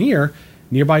the human ear,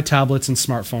 nearby tablets and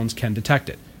smartphones can detect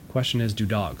it. Question is, do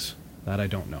dogs? That I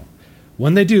don't know.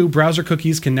 When they do, browser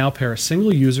cookies can now pair a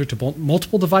single user to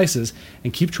multiple devices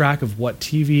and keep track of what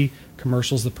TV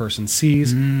commercials the person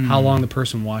sees, how long the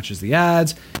person watches the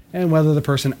ads, and whether the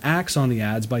person acts on the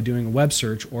ads by doing a web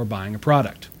search or buying a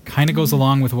product. Kind of goes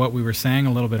along with what we were saying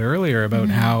a little bit earlier about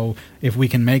how if we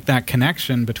can make that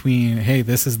connection between, hey,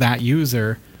 this is that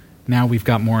user, now we've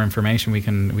got more information, we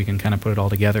can kind of put it all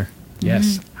together.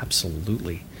 Yes,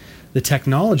 absolutely. The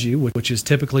technology, which is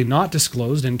typically not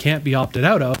disclosed and can't be opted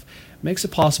out of, makes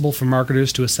it possible for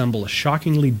marketers to assemble a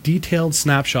shockingly detailed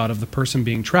snapshot of the person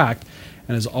being tracked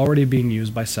and is already being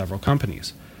used by several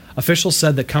companies. Officials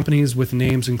said that companies with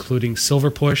names including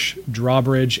Silverpush,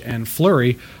 Drawbridge, and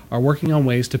Flurry are working on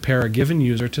ways to pair a given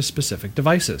user to specific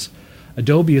devices.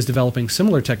 Adobe is developing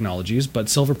similar technologies, but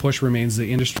Silverpush remains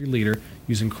the industry leader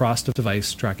using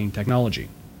cross-device tracking technology.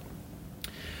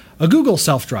 A Google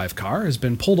self-drive car has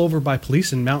been pulled over by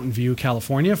police in Mountain View,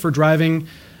 California for driving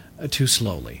too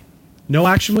slowly. No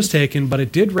action was taken, but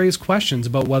it did raise questions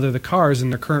about whether the cars in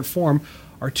their current form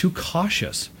are too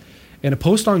cautious. In a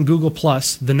post on Google+,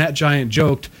 the net giant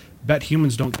joked, "Bet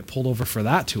humans don't get pulled over for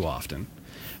that too often."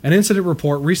 An incident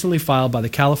report recently filed by the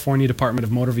California Department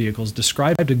of Motor Vehicles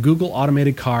described a Google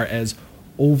automated car as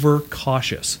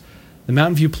overcautious. The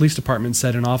Mountain View Police Department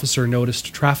said an officer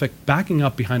noticed traffic backing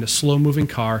up behind a slow-moving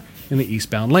car in the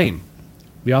eastbound lane.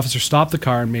 The officer stopped the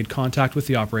car and made contact with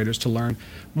the operators to learn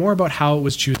more about how it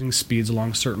was choosing speeds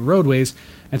along certain roadways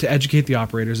and to educate the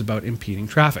operators about impeding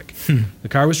traffic. The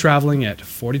car was traveling at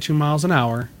 42 miles an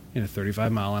hour in a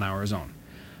 35-mile-an-hour zone.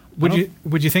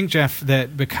 Would you think, Jeff,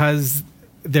 that because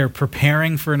they're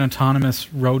preparing for an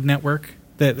autonomous road network,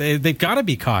 that they've got to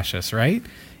be cautious, right?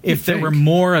 If there were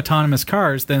more autonomous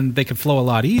cars, then they could flow a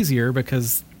lot easier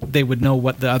because they would know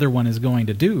what the other one is going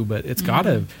to do. But it's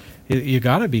you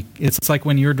got to be. It's like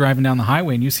when you're driving down the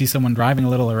highway and you see someone driving a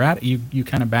little erratic, you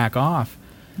kind of back off.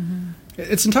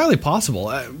 It's entirely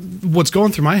possible. What's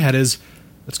going through my head is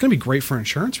it's going to be great for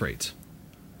insurance rates.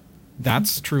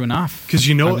 That's true enough. Because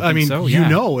you know, you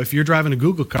know, if you're driving a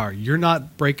Google car, you're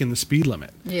not breaking the speed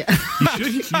limit. Yeah.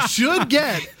 You should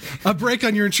get a break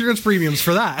on your insurance premiums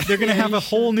for that. They're going to have a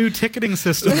whole new ticketing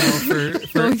system now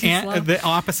for the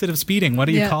opposite of speeding. What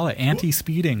do you call it?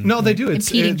 Anti-speeding. No, they do.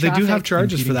 They do have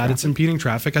charges Impeding for that. traffic. It's impeding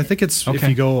traffic. I think it's if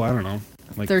you go, I don't know,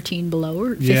 like 13 below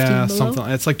or 15 below? something.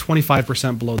 It's like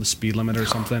 25% below the speed limit or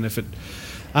something. If it,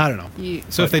 I don't know.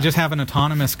 So if they just have an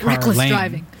autonomous car Reckless lane,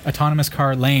 driving. Autonomous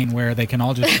car lane where they can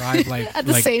all just drive like at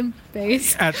the same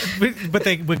pace. But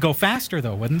they would go faster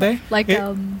though, wouldn't they?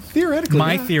 Theoretically,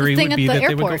 my theory The thing would be at the that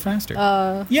they would go airport. faster.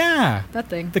 That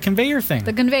thing. The conveyor thing.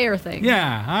 The conveyor thing.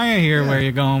 Yeah, I hear where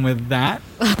you're going with that.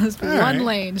 One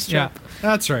lane strip. Yeah.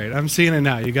 That's right. I'm seeing it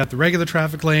now. You got the regular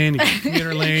traffic lane, you got the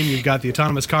commuter lane, you've got the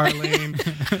autonomous car lane,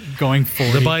 Going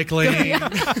 40. the bike lane.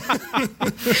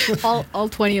 All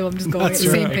 20 of them just going at the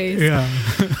same pace. Yeah.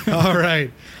 All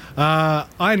right.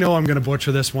 I know I'm going to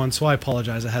butcher this one, so I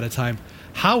apologize ahead of time.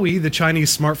 Huawei, the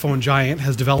Chinese smartphone giant,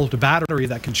 has developed a battery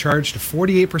that can charge to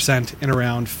 48% in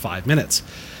around 5 minutes.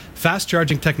 Fast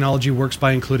charging technology works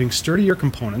by including sturdier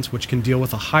components which can deal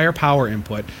with a higher power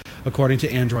input, according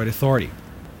to Android Authority.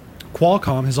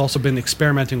 Qualcomm has also been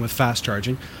experimenting with fast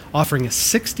charging, offering a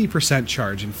 60%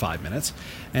 charge in 5 minutes,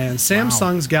 and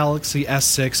Samsung's Galaxy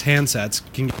S6 handsets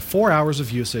can get 4 hours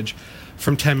of usage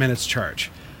from 10 minutes charge.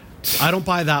 I don't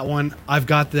buy that one. I've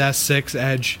got the S6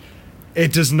 Edge.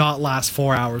 It does not last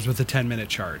 4 hours with a 10-minute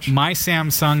charge. My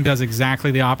Samsung does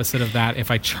exactly the opposite of that.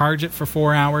 If I charge it for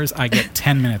 4 hours, I get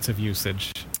 10 minutes of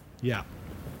usage. Yeah.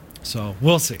 So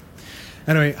we'll see.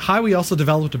 Anyway, Huawei also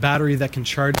developed a battery that can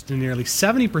charge to nearly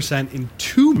 70% in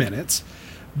 2 minutes,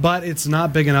 but it's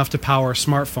not big enough to power a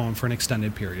smartphone for an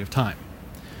extended period of time.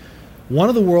 One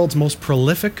of the world's most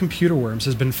prolific computer worms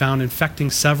has been found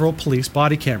infecting several police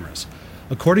body cameras.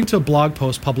 According to a blog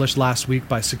post published last week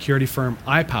by security firm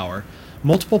iPower,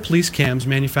 multiple police cams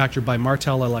manufactured by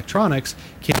Martel Electronics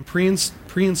came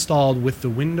pre-installed with the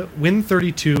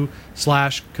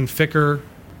Win32/Configure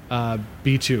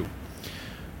B2.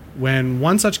 When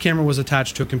one such camera was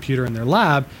attached to a computer in their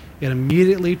lab, it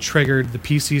immediately triggered the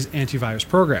PC's antivirus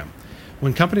program.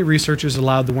 When company researchers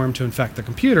allowed the worm to infect the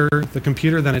computer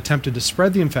then attempted to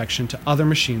spread the infection to other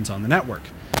machines on the network.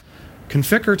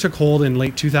 Configure took hold in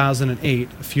late 2008,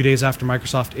 a few days after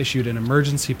Microsoft issued an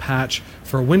emergency patch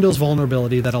for a Windows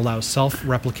vulnerability that allows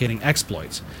self-replicating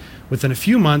exploits. Within a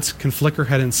few months, Configure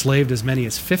had enslaved as many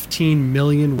as 15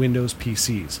 million Windows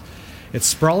PCs. Its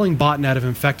sprawling botnet of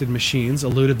infected machines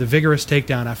eluded the vigorous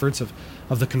takedown efforts of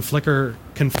the Configure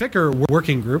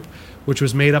Working Group, which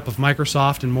was made up of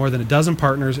Microsoft and more than a dozen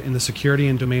partners in the security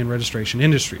and domain registration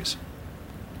industries.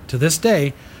 To this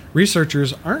day,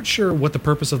 researchers aren't sure what the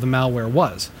purpose of the malware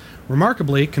was.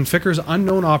 Remarkably, Configure's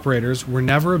unknown operators were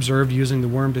never observed using the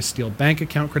worm to steal bank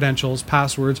account credentials,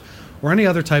 passwords, or any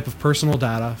other type of personal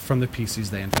data from the PCs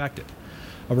they infected.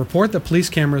 A report that police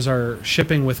cameras are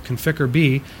shipping with Configure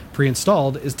B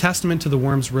pre-installed is testament to the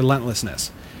worm's relentlessness.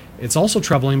 It's also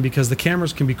troubling because the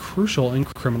cameras can be crucial in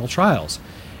criminal trials.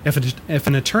 If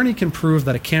an attorney can prove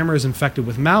that a camera is infected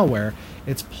with malware,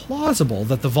 it's plausible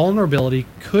that the vulnerability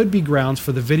could be grounds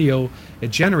for the video it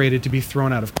generated to be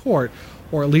thrown out of court,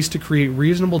 or at least to create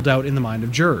reasonable doubt in the mind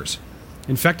of jurors.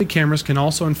 Infected cameras can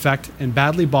also infect and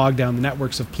badly bog down the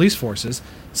networks of police forces,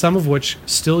 some of which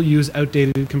still use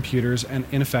outdated computers and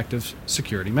ineffective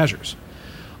security measures.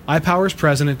 iPower's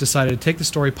president decided to take the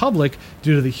story public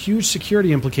due to the huge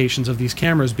security implications of these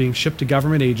cameras being shipped to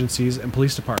government agencies and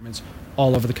police departments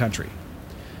all over the country.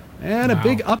 And a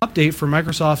big update for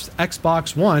Microsoft's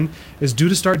Xbox One is due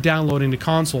to start downloading to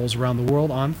consoles around the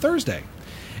world on Thursday.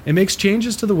 It makes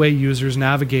changes to the way users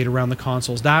navigate around the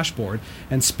console's dashboard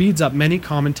and speeds up many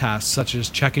common tasks such as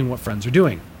checking what friends are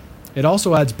doing. It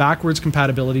also adds backwards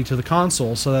compatibility to the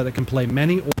console so that it can play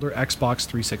many older Xbox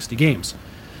 360 games.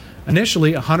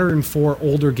 Initially, 104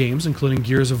 older games, including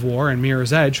Gears of War and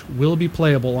Mirror's Edge, will be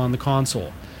playable on the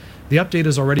console. The update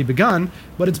has already begun,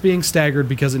 but it's being staggered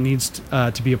because it needs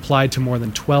to be applied to more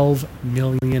than 12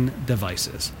 million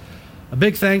devices. A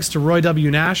big thanks to Roy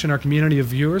W. Nash and our community of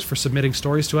viewers for submitting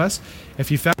stories to us. If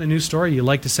you found a news story you'd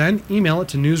like to send, email it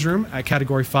to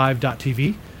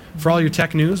newsroom@category5.tv. For all your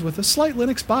tech news with a slight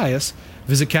Linux bias,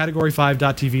 visit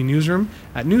category5.tv newsroom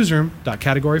at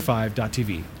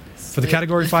newsroom.category5.tv. For the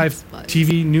Category 5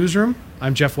 TV newsroom,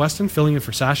 I'm Jeff Weston, filling in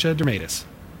for Sasha Dermatis.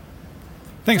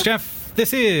 Thanks, Jeff.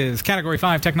 This is Category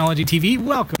 5 Technology TV.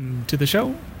 Welcome to the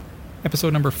show.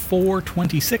 Episode number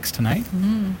 426 tonight.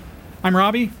 I'm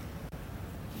Robbie.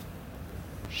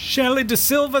 Shelley De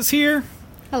Silva's here.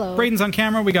 Hello. Braden's on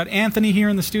camera. We got Anthony here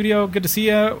in the studio. Good to see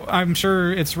you. I'm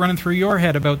sure it's running through your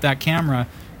head about that camera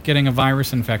getting a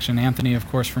virus infection. Anthony, of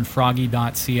course, from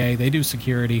froggy.ca, they do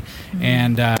security.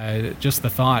 And just the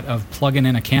thought of plugging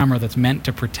in a camera that's meant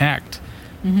to protect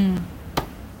and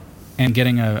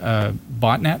getting a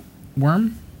botnet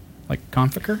worm, like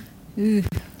Conficker,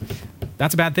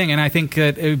 that's a bad thing. And I think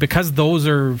that because those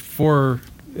are for,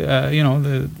 what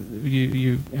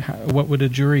would a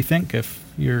jury think if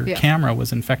your camera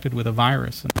was infected with a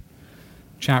virus? And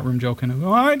chat room joking,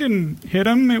 oh, I didn't hit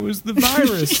him, it was the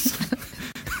virus.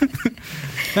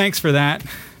 Thanks for that.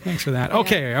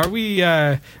 Okay, are we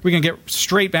going to get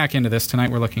straight back into this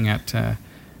tonight? We're looking at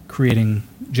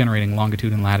generating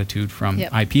longitude and latitude from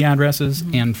IP addresses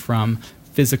and from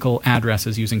physical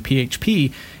addresses using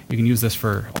PHP. You can use this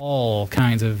for all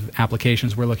kinds of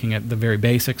applications. We're looking at the very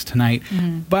basics tonight,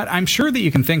 but I'm sure that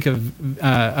you can think of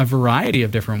a variety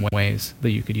of different ways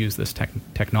that you could use this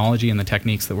technology and the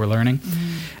techniques that we're learning.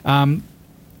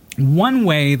 One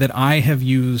way that I have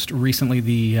used recently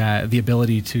the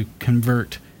ability to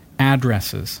convert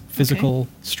addresses, physical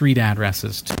street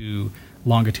addresses, to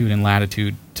longitude and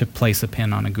latitude to place a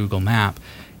pin on a Google map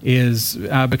is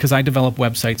because I develop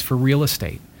websites for real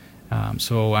estate.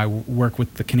 So I work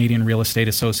with the Canadian Real Estate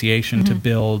Association to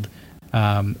build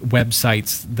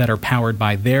websites that are powered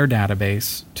by their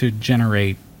database to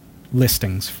generate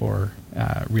listings for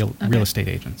real estate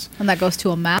agents. And that goes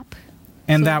to a map?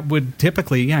 And that would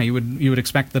typically, you would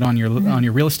expect that on your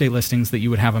real estate listings that you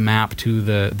would have a map to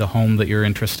the home that you're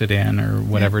interested in, or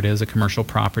whatever it is, a commercial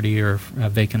property or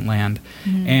vacant land.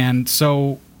 And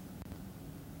so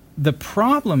the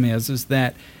problem is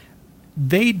that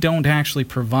they don't actually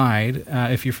provide,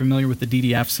 if you're familiar with the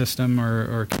DDF system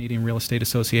or Canadian Real Estate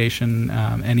Association,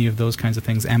 any of those kinds of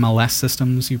things, MLS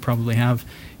systems you probably have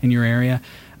in your area,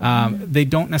 they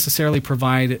don't necessarily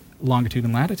provide longitude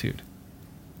and latitude.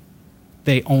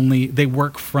 They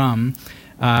work from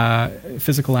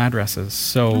physical addresses,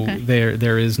 so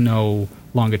there is no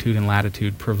longitude and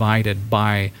latitude provided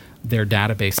by their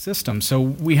database system. So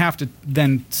we have to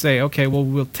then say, okay, well,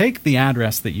 we'll take the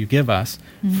address that you give us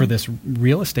for this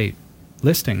real estate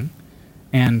listing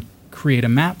and create a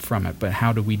map from it. But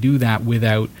how do we do that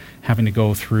without having to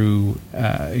go through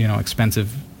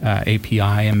expensive API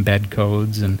embed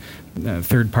codes and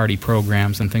third-party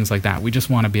programs and things like that? We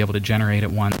just want to be able to generate it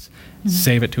once,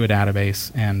 save it to a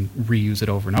database, and reuse it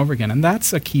over and over again. And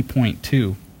that's a key point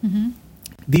too.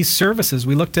 These services,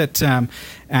 we looked at for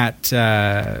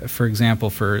example,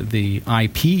 for the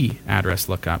IP address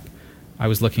lookup, I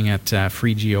was looking at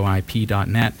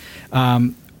freegeoip.net.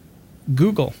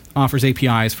 Google offers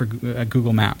APIs for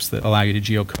Google Maps that allow you to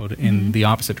geocode in the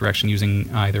opposite direction using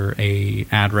either a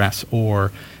address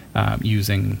or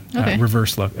using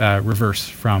reverse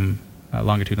from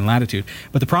longitude and latitude.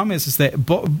 But the problem is that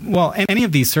any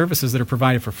of these services that are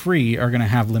provided for free are going to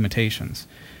have limitations.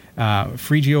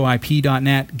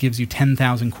 freegeoip.net gives you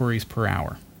 10,000 queries per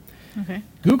hour.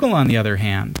 Google, on the other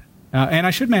hand, and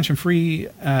I should mention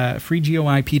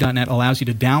freegeoip.net allows you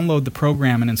to download the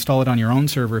program and install it on your own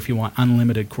server if you want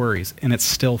unlimited queries, and it's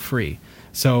still free.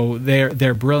 So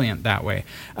they're brilliant that way.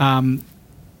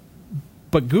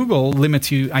 But Google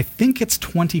limits you, I think it's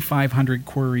 2,500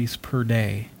 queries per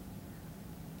day.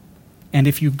 And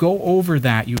if you go over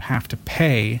that, you have to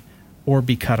pay or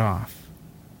be cut off.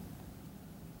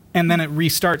 And then it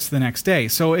restarts the next day.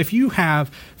 So if you have,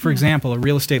 for example, a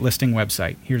real estate listing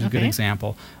website, here's a good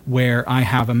example, where I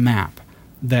have a map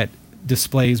that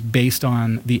displays based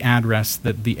on the address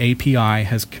that the API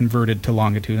has converted to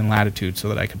longitude and latitude so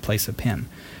that I could place a pin.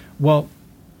 Well,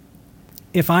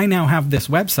 if I now have this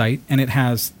website and it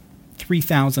has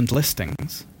 3,000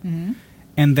 listings,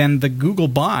 and then the Google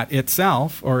bot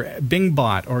itself, or Bing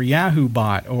bot, or Yahoo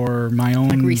bot, or my own...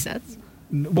 Like resets?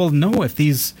 Well, no, if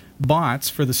these bots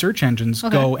for the search engines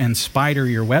go and spider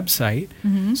your website,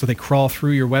 so they crawl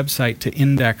through your website to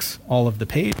index all of the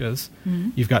pages,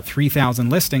 you've got 3,000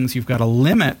 listings, you've got a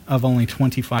limit of only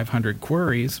 2,500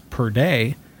 queries per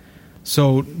day.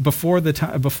 So before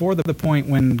the point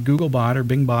when Googlebot or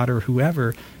Bingbot or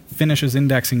whoever finishes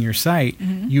indexing your site,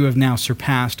 you have now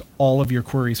surpassed all of your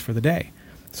queries for the day.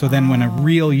 So then when a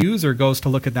real user goes to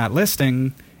look at that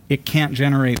listing, it can't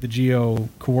generate the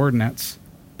geocoordinates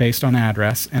based on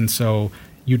address, and so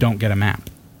you don't get a map.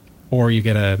 Or you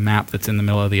get a map that's in the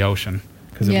middle of the ocean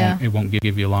because it won't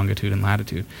give you longitude and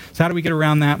latitude. So how do we get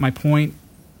around that? My point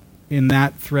in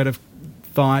that thread of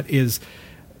thought is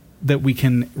that we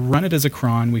can run it as a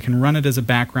cron, we can run it as a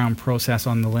background process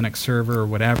on the Linux server or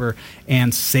whatever,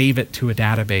 and save it to a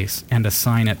database and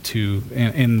assign it to,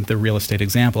 in the real estate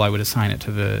example, I would assign it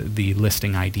to the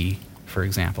listing ID, for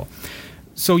example.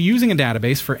 So using a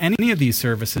database for any of these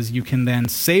services, you can then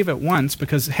save it once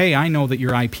because, hey, I know that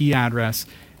your IP address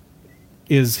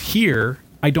is here,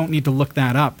 I don't need to look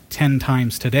that up 10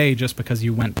 times today just because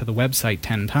you went to the website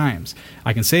 10 times.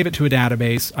 I can save it to a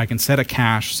database. I can set a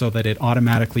cache so that it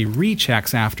automatically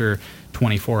rechecks after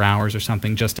 24 hours or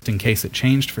something, just in case it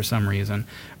changed for some reason.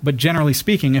 But generally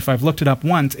speaking, if I've looked it up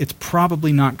once, it's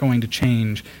probably not going to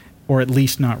change, or at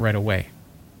least not right away.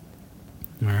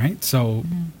 All right, so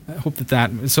I hope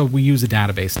so we use a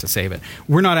database to save it.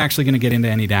 We're not actually going to get into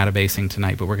any databasing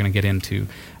tonight, but we're going to get into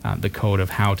the code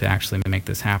of how to actually make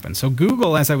this happen. So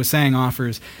Google, as I was saying,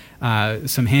 offers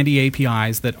some handy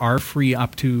APIs that are free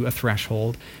up to a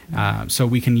threshold. So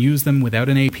we can use them without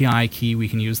an API key. We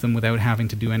can use them without having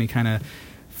to do any kind of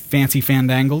fancy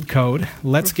fandangled code.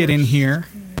 Let's get in here.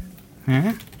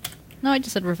 No, I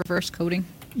just said reverse coding.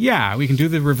 Yeah, we can do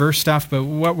the reverse stuff, but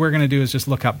what we're going to do is just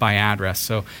look up by address.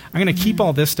 So I'm going to keep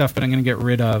all this stuff, but I'm going to get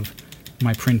rid of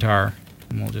my printar,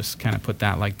 and we'll just kind of put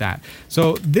that like that.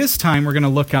 So this time we're going to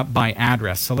look up by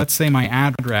address. So let's say my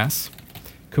address.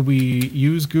 Could we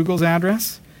use Google's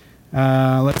address?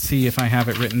 Let's see if I have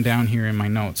it written down here in my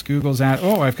notes. Google's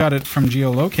I've got it from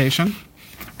geolocation.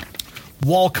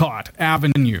 Walcott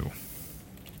Avenue.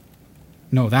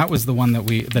 No, that was the one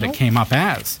that it came up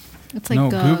as. It's like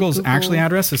Google's actual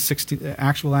address is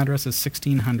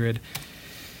 1600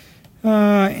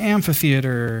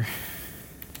 Amphitheater.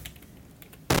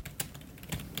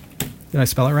 Did I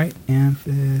spell it right?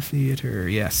 Amphitheater,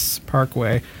 yes,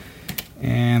 Parkway,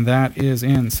 and that is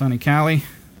in sunny Cali.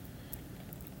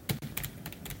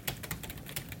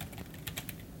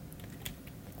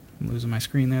 I'm losing my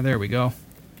screen there. There we go.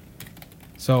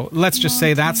 So let's just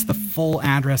say that's the full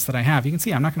address that I have. You can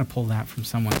see I'm not going to pull that from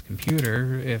someone's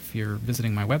computer. If you're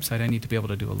visiting my website, I need to be able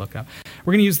to do a lookup.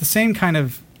 We're going to use the same kind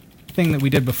of thing that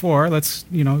we did before. Let's,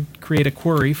 create a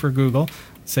query for Google.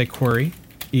 Say query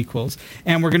equals.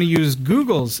 And we're going to use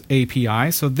Google's API.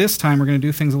 So this time we're going to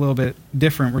do things a little bit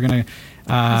different. We're going to...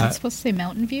 is it supposed to say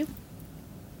Mountain View?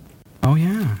 Oh,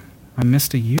 yeah. I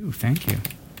missed a U. Thank you.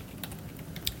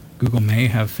 Google may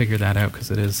have figured that out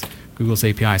because it is Google's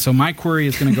API. So my query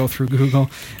is going to go through Google.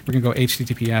 We're going to go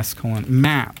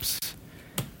https:/maps.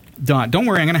 Don't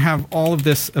worry, I'm going to have all of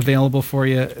this available for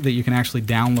you that you can actually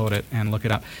download it and look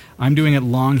it up. I'm doing it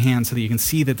longhand so that you can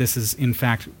see that this is in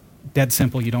fact dead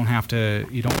simple. You don't have to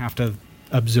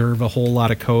observe a whole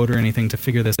lot of code or anything to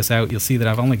figure this out. You'll see that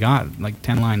I've only got like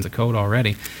 10 lines of code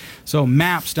already. So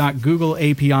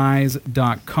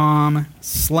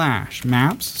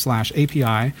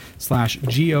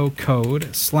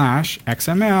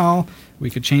maps.googleapis.com/maps/API/geocode/XML.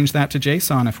 We could change that to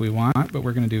JSON if we want, but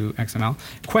we're going to do XML.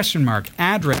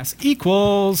 !address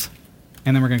equals,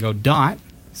 and then we're going to go dot.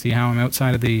 See how I'm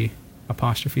outside of the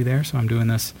apostrophe there? So I'm doing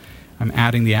this. I'm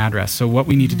adding the address. So what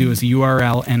we need to do is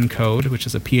URL encode, which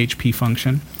is a PHP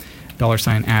function,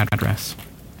 $address.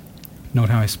 Note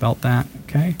how I spelt that,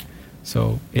 okay?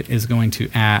 So it is going to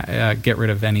get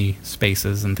rid of any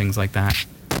spaces and things like that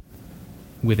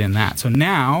within that. So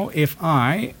now if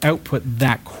I output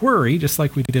that query, just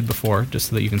like we did before, just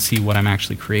so that you can see what I'm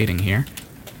actually creating here.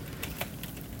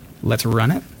 Let's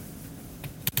run it.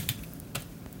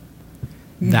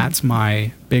 That's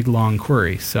my big long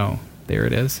query. So there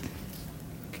it is.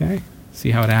 Okay.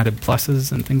 See how it added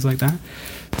pluses and things like that?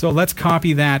 So let's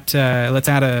copy that. Let's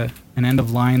add an end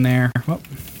of line there. Whoop.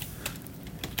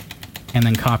 And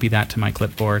then copy that to my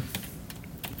clipboard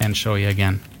and show you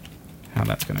again how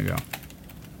that's going to go.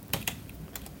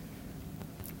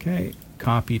 Okay,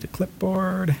 copy to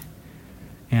clipboard.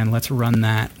 And let's run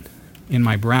that in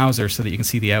my browser so that you can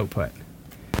see the output.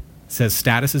 It says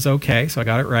status is okay, so I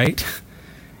got it right.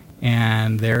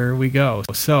 And there we go.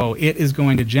 So it is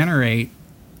going to generate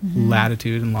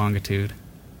latitude and longitude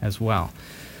as well.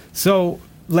 So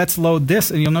let's load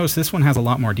this, and you'll notice this one has a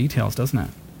lot more details, doesn't it?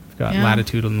 Got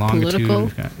latitude and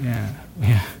longitude. Yeah.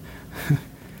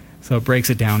 So it breaks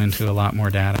it down into a lot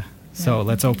more data. So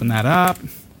let's open that up.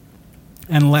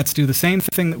 And let's do the same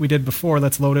thing that we did before.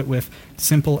 Let's load it with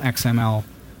simple XML,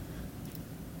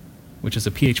 which is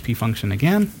a PHP function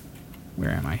again. Where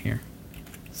am I here?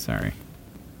 Sorry.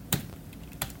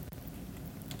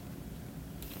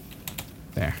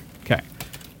 There. Okay.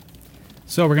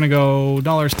 So we're going to go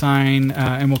 $,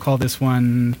 and we'll call this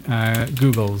one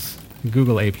Google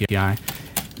API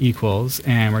equals,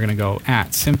 and we're going to go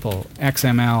 @ simple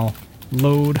XML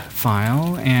load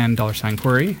file and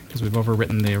 $query, because we've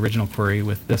overwritten the original query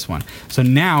with this one. So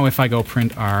now if I go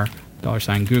print our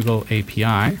 $Google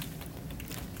API,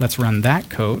 let's run that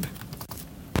code.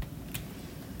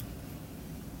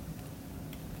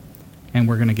 And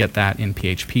we're going to get that in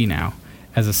PHP now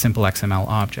as a simple XML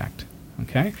object.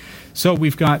 Okay? So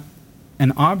we've got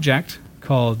an object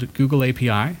called Google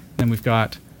API, then we've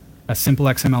got a simple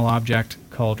XML object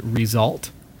called result.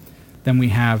 Then we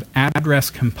have address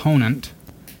component,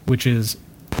 which is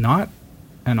not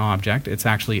an object. It's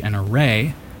actually an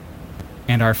array.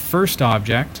 And our first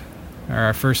object, or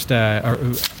our first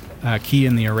key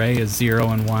in the array is 0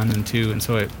 and 1 and 2, and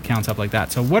so it counts up like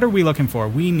that. So what are we looking for?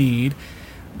 We need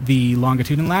the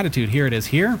longitude and latitude. Here it is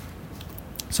here.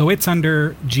 So it's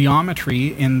under geometry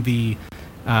in the,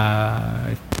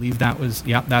 I believe that was,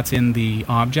 yeah, that's in the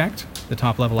object, the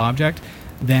top level object.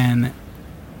 Then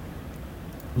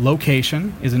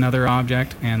location is another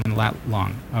object, and lat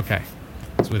long. Okay,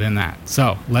 it's within that.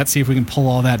 So let's see if we can pull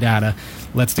all that data.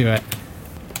 Let's do it.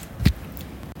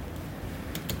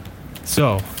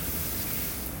 So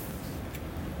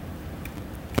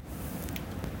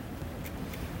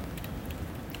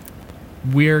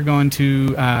we're going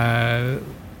to,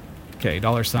 okay,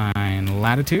 $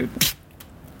 latitude.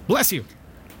 Bless you.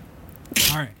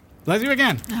 All right, bless you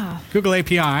again. Oh. Google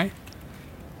API.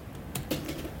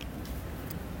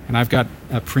 And I've got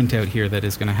a printout here that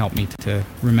is going to help me to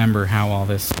remember how all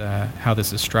this, how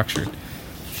this is structured.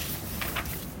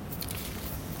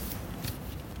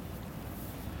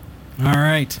 All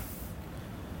right.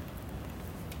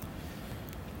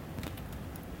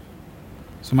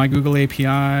 So my Google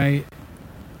API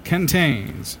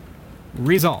contains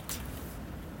result,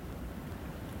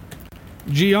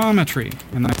 geometry,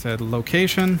 and I said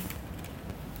location,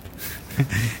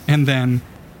 and then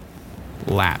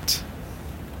lat.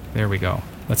 There we go.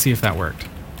 Let's see if that worked.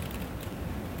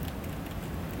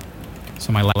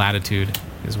 So my latitude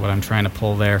is what I'm trying to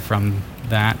pull there from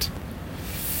that.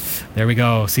 There we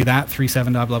go. See that?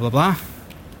 37 blah, blah, blah.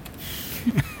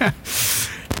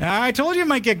 I told you it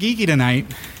might get geeky tonight.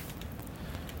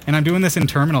 And I'm doing this in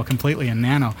Terminal completely in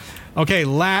Nano. Okay,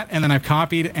 lat, and then I've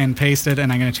copied and pasted,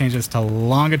 and I'm going to change this to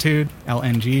longitude,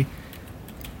 LNG.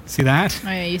 See that? Oh,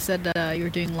 yeah, you said you were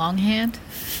doing longhand.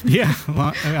 Yeah,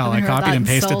 well, I copied and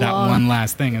pasted that one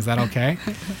last thing. Is that okay?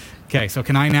 Okay, so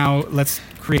can I now, let's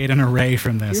create an array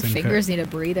from this. Your fingers need a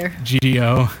breather.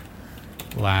 Geo,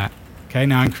 lat. Okay,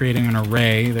 now I'm creating an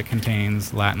array that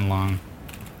contains lat and long.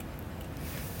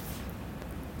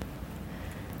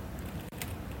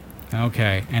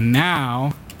 Okay, and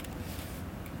now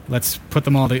let's put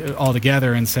them all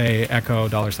together and say echo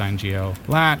 $geo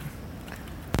lat,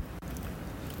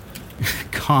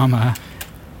 comma.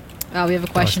 We have a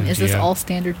question. Is this all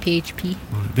standard PHP?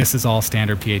 This is all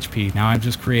standard PHP. Now I've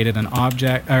just created an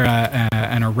object or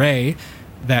an array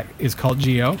that is called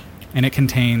geo, and it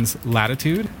contains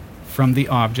latitude from the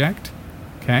object.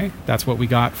 Okay, that's what we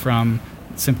got from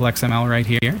simple XML right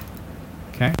here.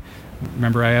 Okay.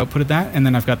 Remember I outputted that, and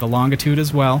then I've got the longitude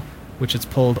as well, which is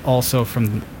pulled also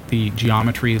from the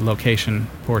geometry location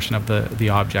portion of the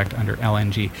object under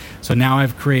LNG. So now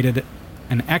I've created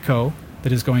an echo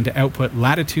that is going to output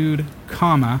latitude,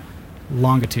 comma,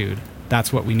 longitude.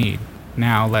 That's what we need.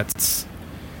 Now let's...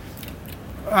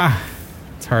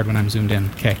 it's hard when I'm zoomed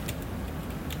in. Okay.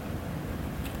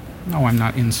 No, I'm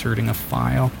not inserting a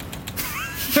file.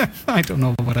 I don't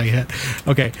know what I hit.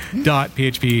 Okay,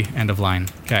 .php, end of line.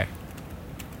 Okay.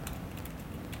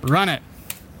 Run it.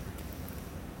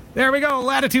 There we go,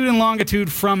 latitude and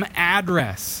longitude from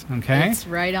address. Okay? It's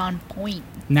right on point.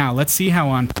 Now, let's see how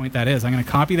on point that is. I'm going to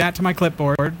copy that to my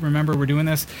clipboard. Remember, we're doing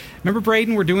this. Remember,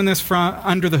 Braden, we're doing this from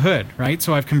under the hood, right?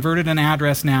 So I've converted an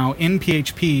address now in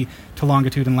PHP to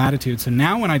longitude and latitude. So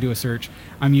now when I do a search,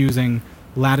 I'm using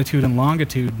latitude and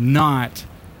longitude, not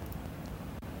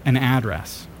an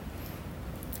address.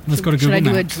 Let's go to Google Maps. Should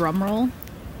I do a drum roll?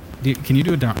 Can you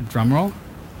do a drum roll?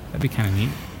 That'd be kind of neat.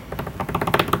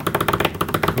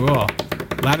 Cool.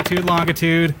 Latitude,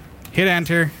 longitude. Hit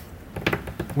enter.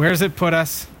 Where does it put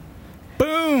us?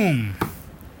 Boom!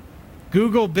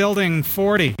 Google Building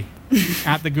 40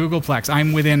 at the Googleplex.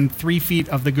 I'm within 3 feet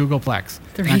of the Googleplex.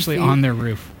 Actually on their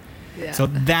roof. Yeah. So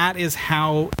that is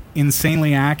how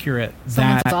insanely accurate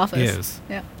Someone's that office. is.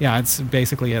 Yeah. Yeah, it's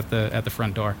basically at the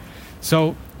front door.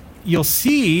 So you'll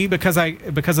see, because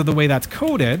of the way that's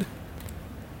coded,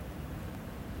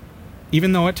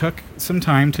 even though it took some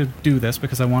time to do this,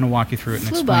 because I want to walk you through it and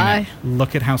explain it,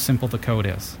 look at how simple the code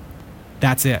is.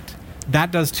 That's it.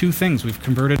 That does two things. We've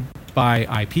converted by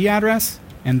IP address,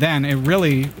 and then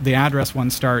the address one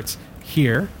starts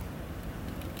here,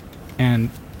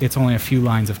 and it's only a few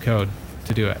lines of code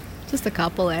to do it. Just a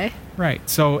couple, eh? Right.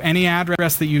 So any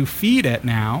address that you feed it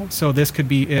now, so this could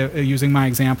be using my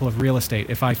example of real estate.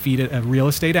 If I feed it a real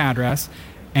estate address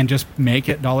and just make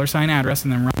it $address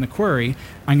and then run the query,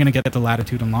 I'm going to get the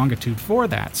latitude and longitude for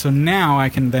that. So now I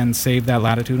can then save that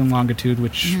latitude and longitude,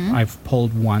 which I've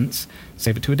pulled once,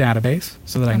 save it to a database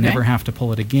so that I never have to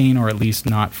pull it again, or at least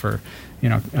not for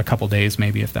a couple days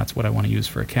maybe, if that's what I want to use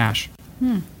for a cache.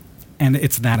 And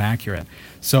it's that accurate.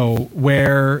 So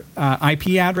where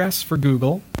IP address for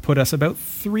Google put us about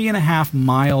 3.5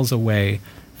 miles away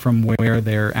from where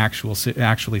they're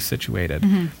actually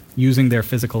situated, using their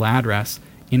physical address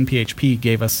in PHP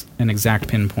gave us an exact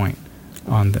pinpoint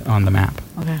on the map.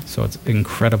 Okay. So it's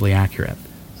incredibly accurate.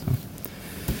 So,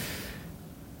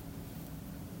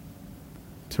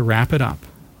 to wrap it up,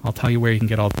 I'll tell you where you can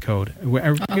get all the code.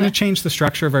 We're going to change the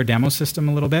structure of our demo system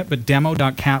a little bit, but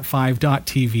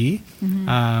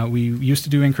demo.cat5.tv. We used to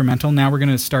do incremental. Now we're going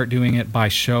to start doing it by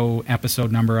show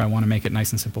episode number. I want to make it nice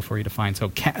and simple for you to find. So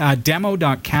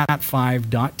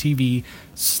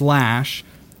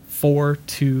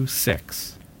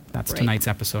demo.cat5.tv/426. That's tonight's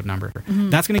episode number.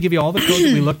 That's going to give you all the code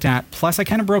that we looked at. Plus, I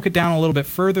kind of broke it down a little bit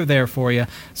further there for you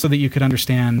so that you could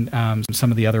understand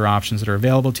some of the other options that are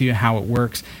available to you, how it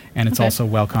works, and it's also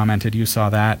well commented. You saw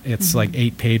that. It's like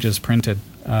 8 pages printed,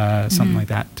 something like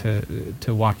that,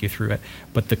 to walk you through it.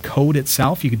 But the code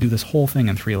itself, you could do this whole thing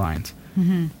in 3 lines.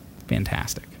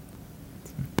 Fantastic.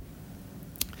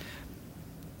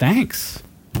 Thanks,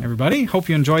 everybody. Hope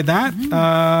you enjoyed that.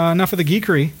 Enough of the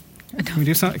geekery. Can we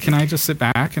do something? Can I just sit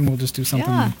back and we'll just do something?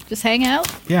 Yeah, just hang out.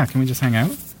 Yeah, can we just hang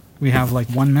out? We have like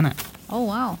 1 minute. Oh,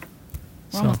 wow.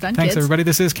 We're almost done, thanks, kids. everybody.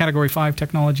 This is Category 5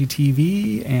 Technology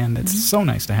TV, and it's so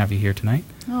nice to have you here tonight.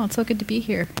 Oh, it's so good to be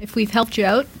here. If we've helped you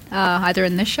out, either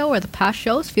in this show or the past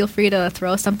shows, feel free to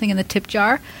throw something in the tip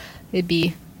jar. It'd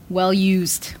be well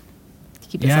used to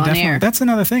keep us on definitely. air. That's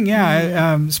another thing.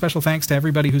 Yeah, special thanks to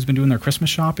everybody who's been doing their Christmas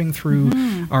shopping through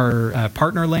our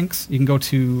partner links. You can go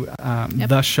to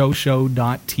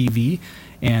theshowshow.tv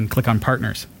and click on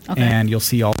partners. Okay. And you'll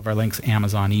see all of our links,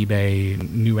 Amazon, eBay,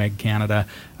 Newegg Canada,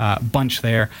 bunch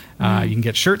there. You can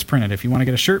get shirts printed if you want to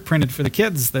get a shirt printed for the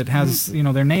kids that has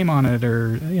their name on it,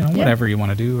 or whatever you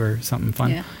want to do, or something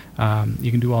fun. Yeah.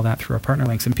 You can do all that through our partner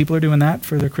links, and people are doing that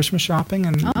for their Christmas shopping,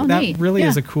 and that neat. really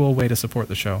is a cool way to support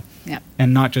the show. Yep.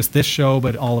 And not just this show,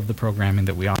 but all of the programming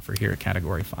that we offer here at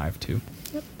Category 5 too.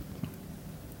 Yep.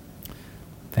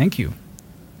 Thank you.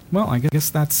 Well, I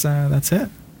guess that's it.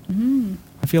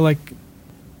 I feel like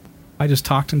I just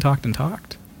talked and talked and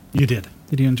talked. You did.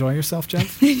 Did you enjoy yourself,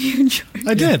 Jeff? Did you enjoy it?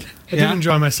 I did. I Yeah? did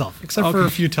enjoy myself, except for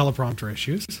a few teleprompter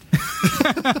issues.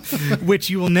 Which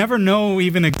you will never know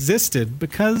even existed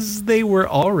because they were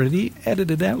already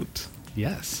edited out.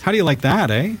 Yes. How do you like that,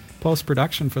 eh?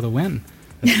 Post-production for the win.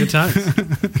 That's good times.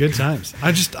 Good times.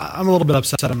 I'm a little bit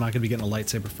upset I'm not going to be getting a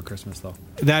lightsaber for Christmas, though.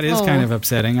 That is kind of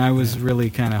upsetting. I was really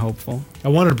kind of hopeful. I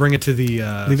wanted to bring it to the...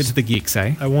 Leave it to the geeks,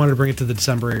 eh? I wanted to bring it to the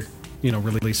December,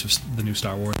 release of the new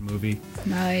Star Wars movie.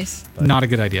 Nice. But Not a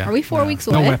good idea. Are we 4 weeks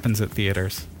away? No weapons at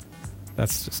theaters.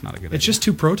 That's just not a good idea. It's just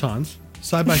 2 protons,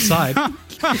 side by side.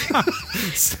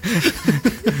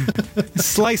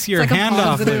 Slice your It's like a hand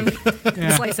off, positive. Luke.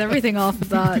 Yeah. Slice everything off of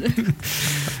that.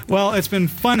 Well, it's been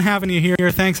fun having you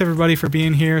here. Thanks, everybody, for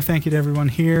being here. Thank you to everyone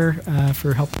here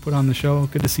for helping put on the show.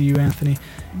 Good to see you, Anthony.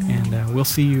 And we'll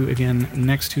see you again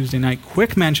next Tuesday night.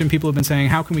 Quick mention, people have been saying,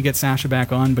 how can we get Sasha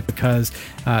back on? Because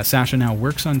Sasha now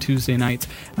works on Tuesday nights.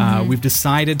 We've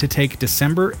decided to take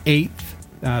December 8th,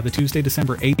 the Tuesday,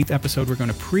 December 8th episode. We're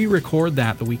going to pre-record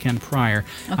that the weekend prior.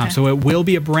 Okay. So it will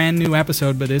be a brand new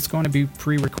episode, but it's going to be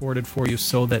pre-recorded for you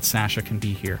so that Sasha can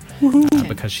be here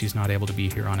because she's not able to be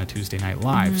here on a Tuesday night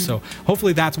live. So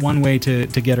hopefully that's one way to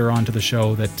get her onto the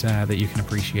show that you can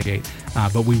appreciate.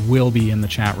 But we will be in the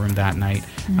chat room that night.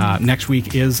 Next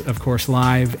week is, of course,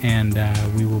 live, and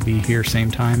we will be here same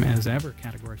time as ever,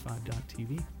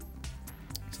 Category5.tv.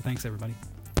 So thanks, everybody.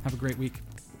 Have a great week.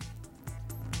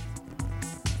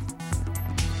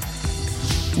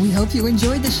 We hope you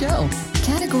enjoyed the show.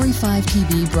 Category 5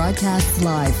 TV broadcasts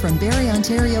live from Barrie,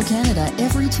 Ontario, Canada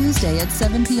every Tuesday at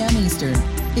 7 p.m. Eastern.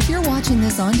 If you're watching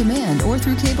this on demand or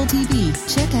through cable TV,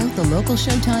 check out the local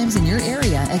showtimes in your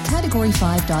area at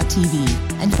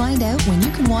category5.tv and find out when you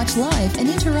can watch live and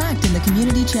interact in the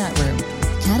community chat room.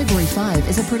 Category 5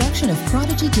 is a production of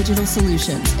Prodigy Digital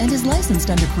Solutions and is licensed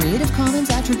under Creative Commons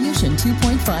Attribution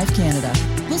 2.5 Canada.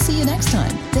 We'll see you next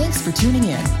time. Thanks for tuning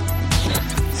in.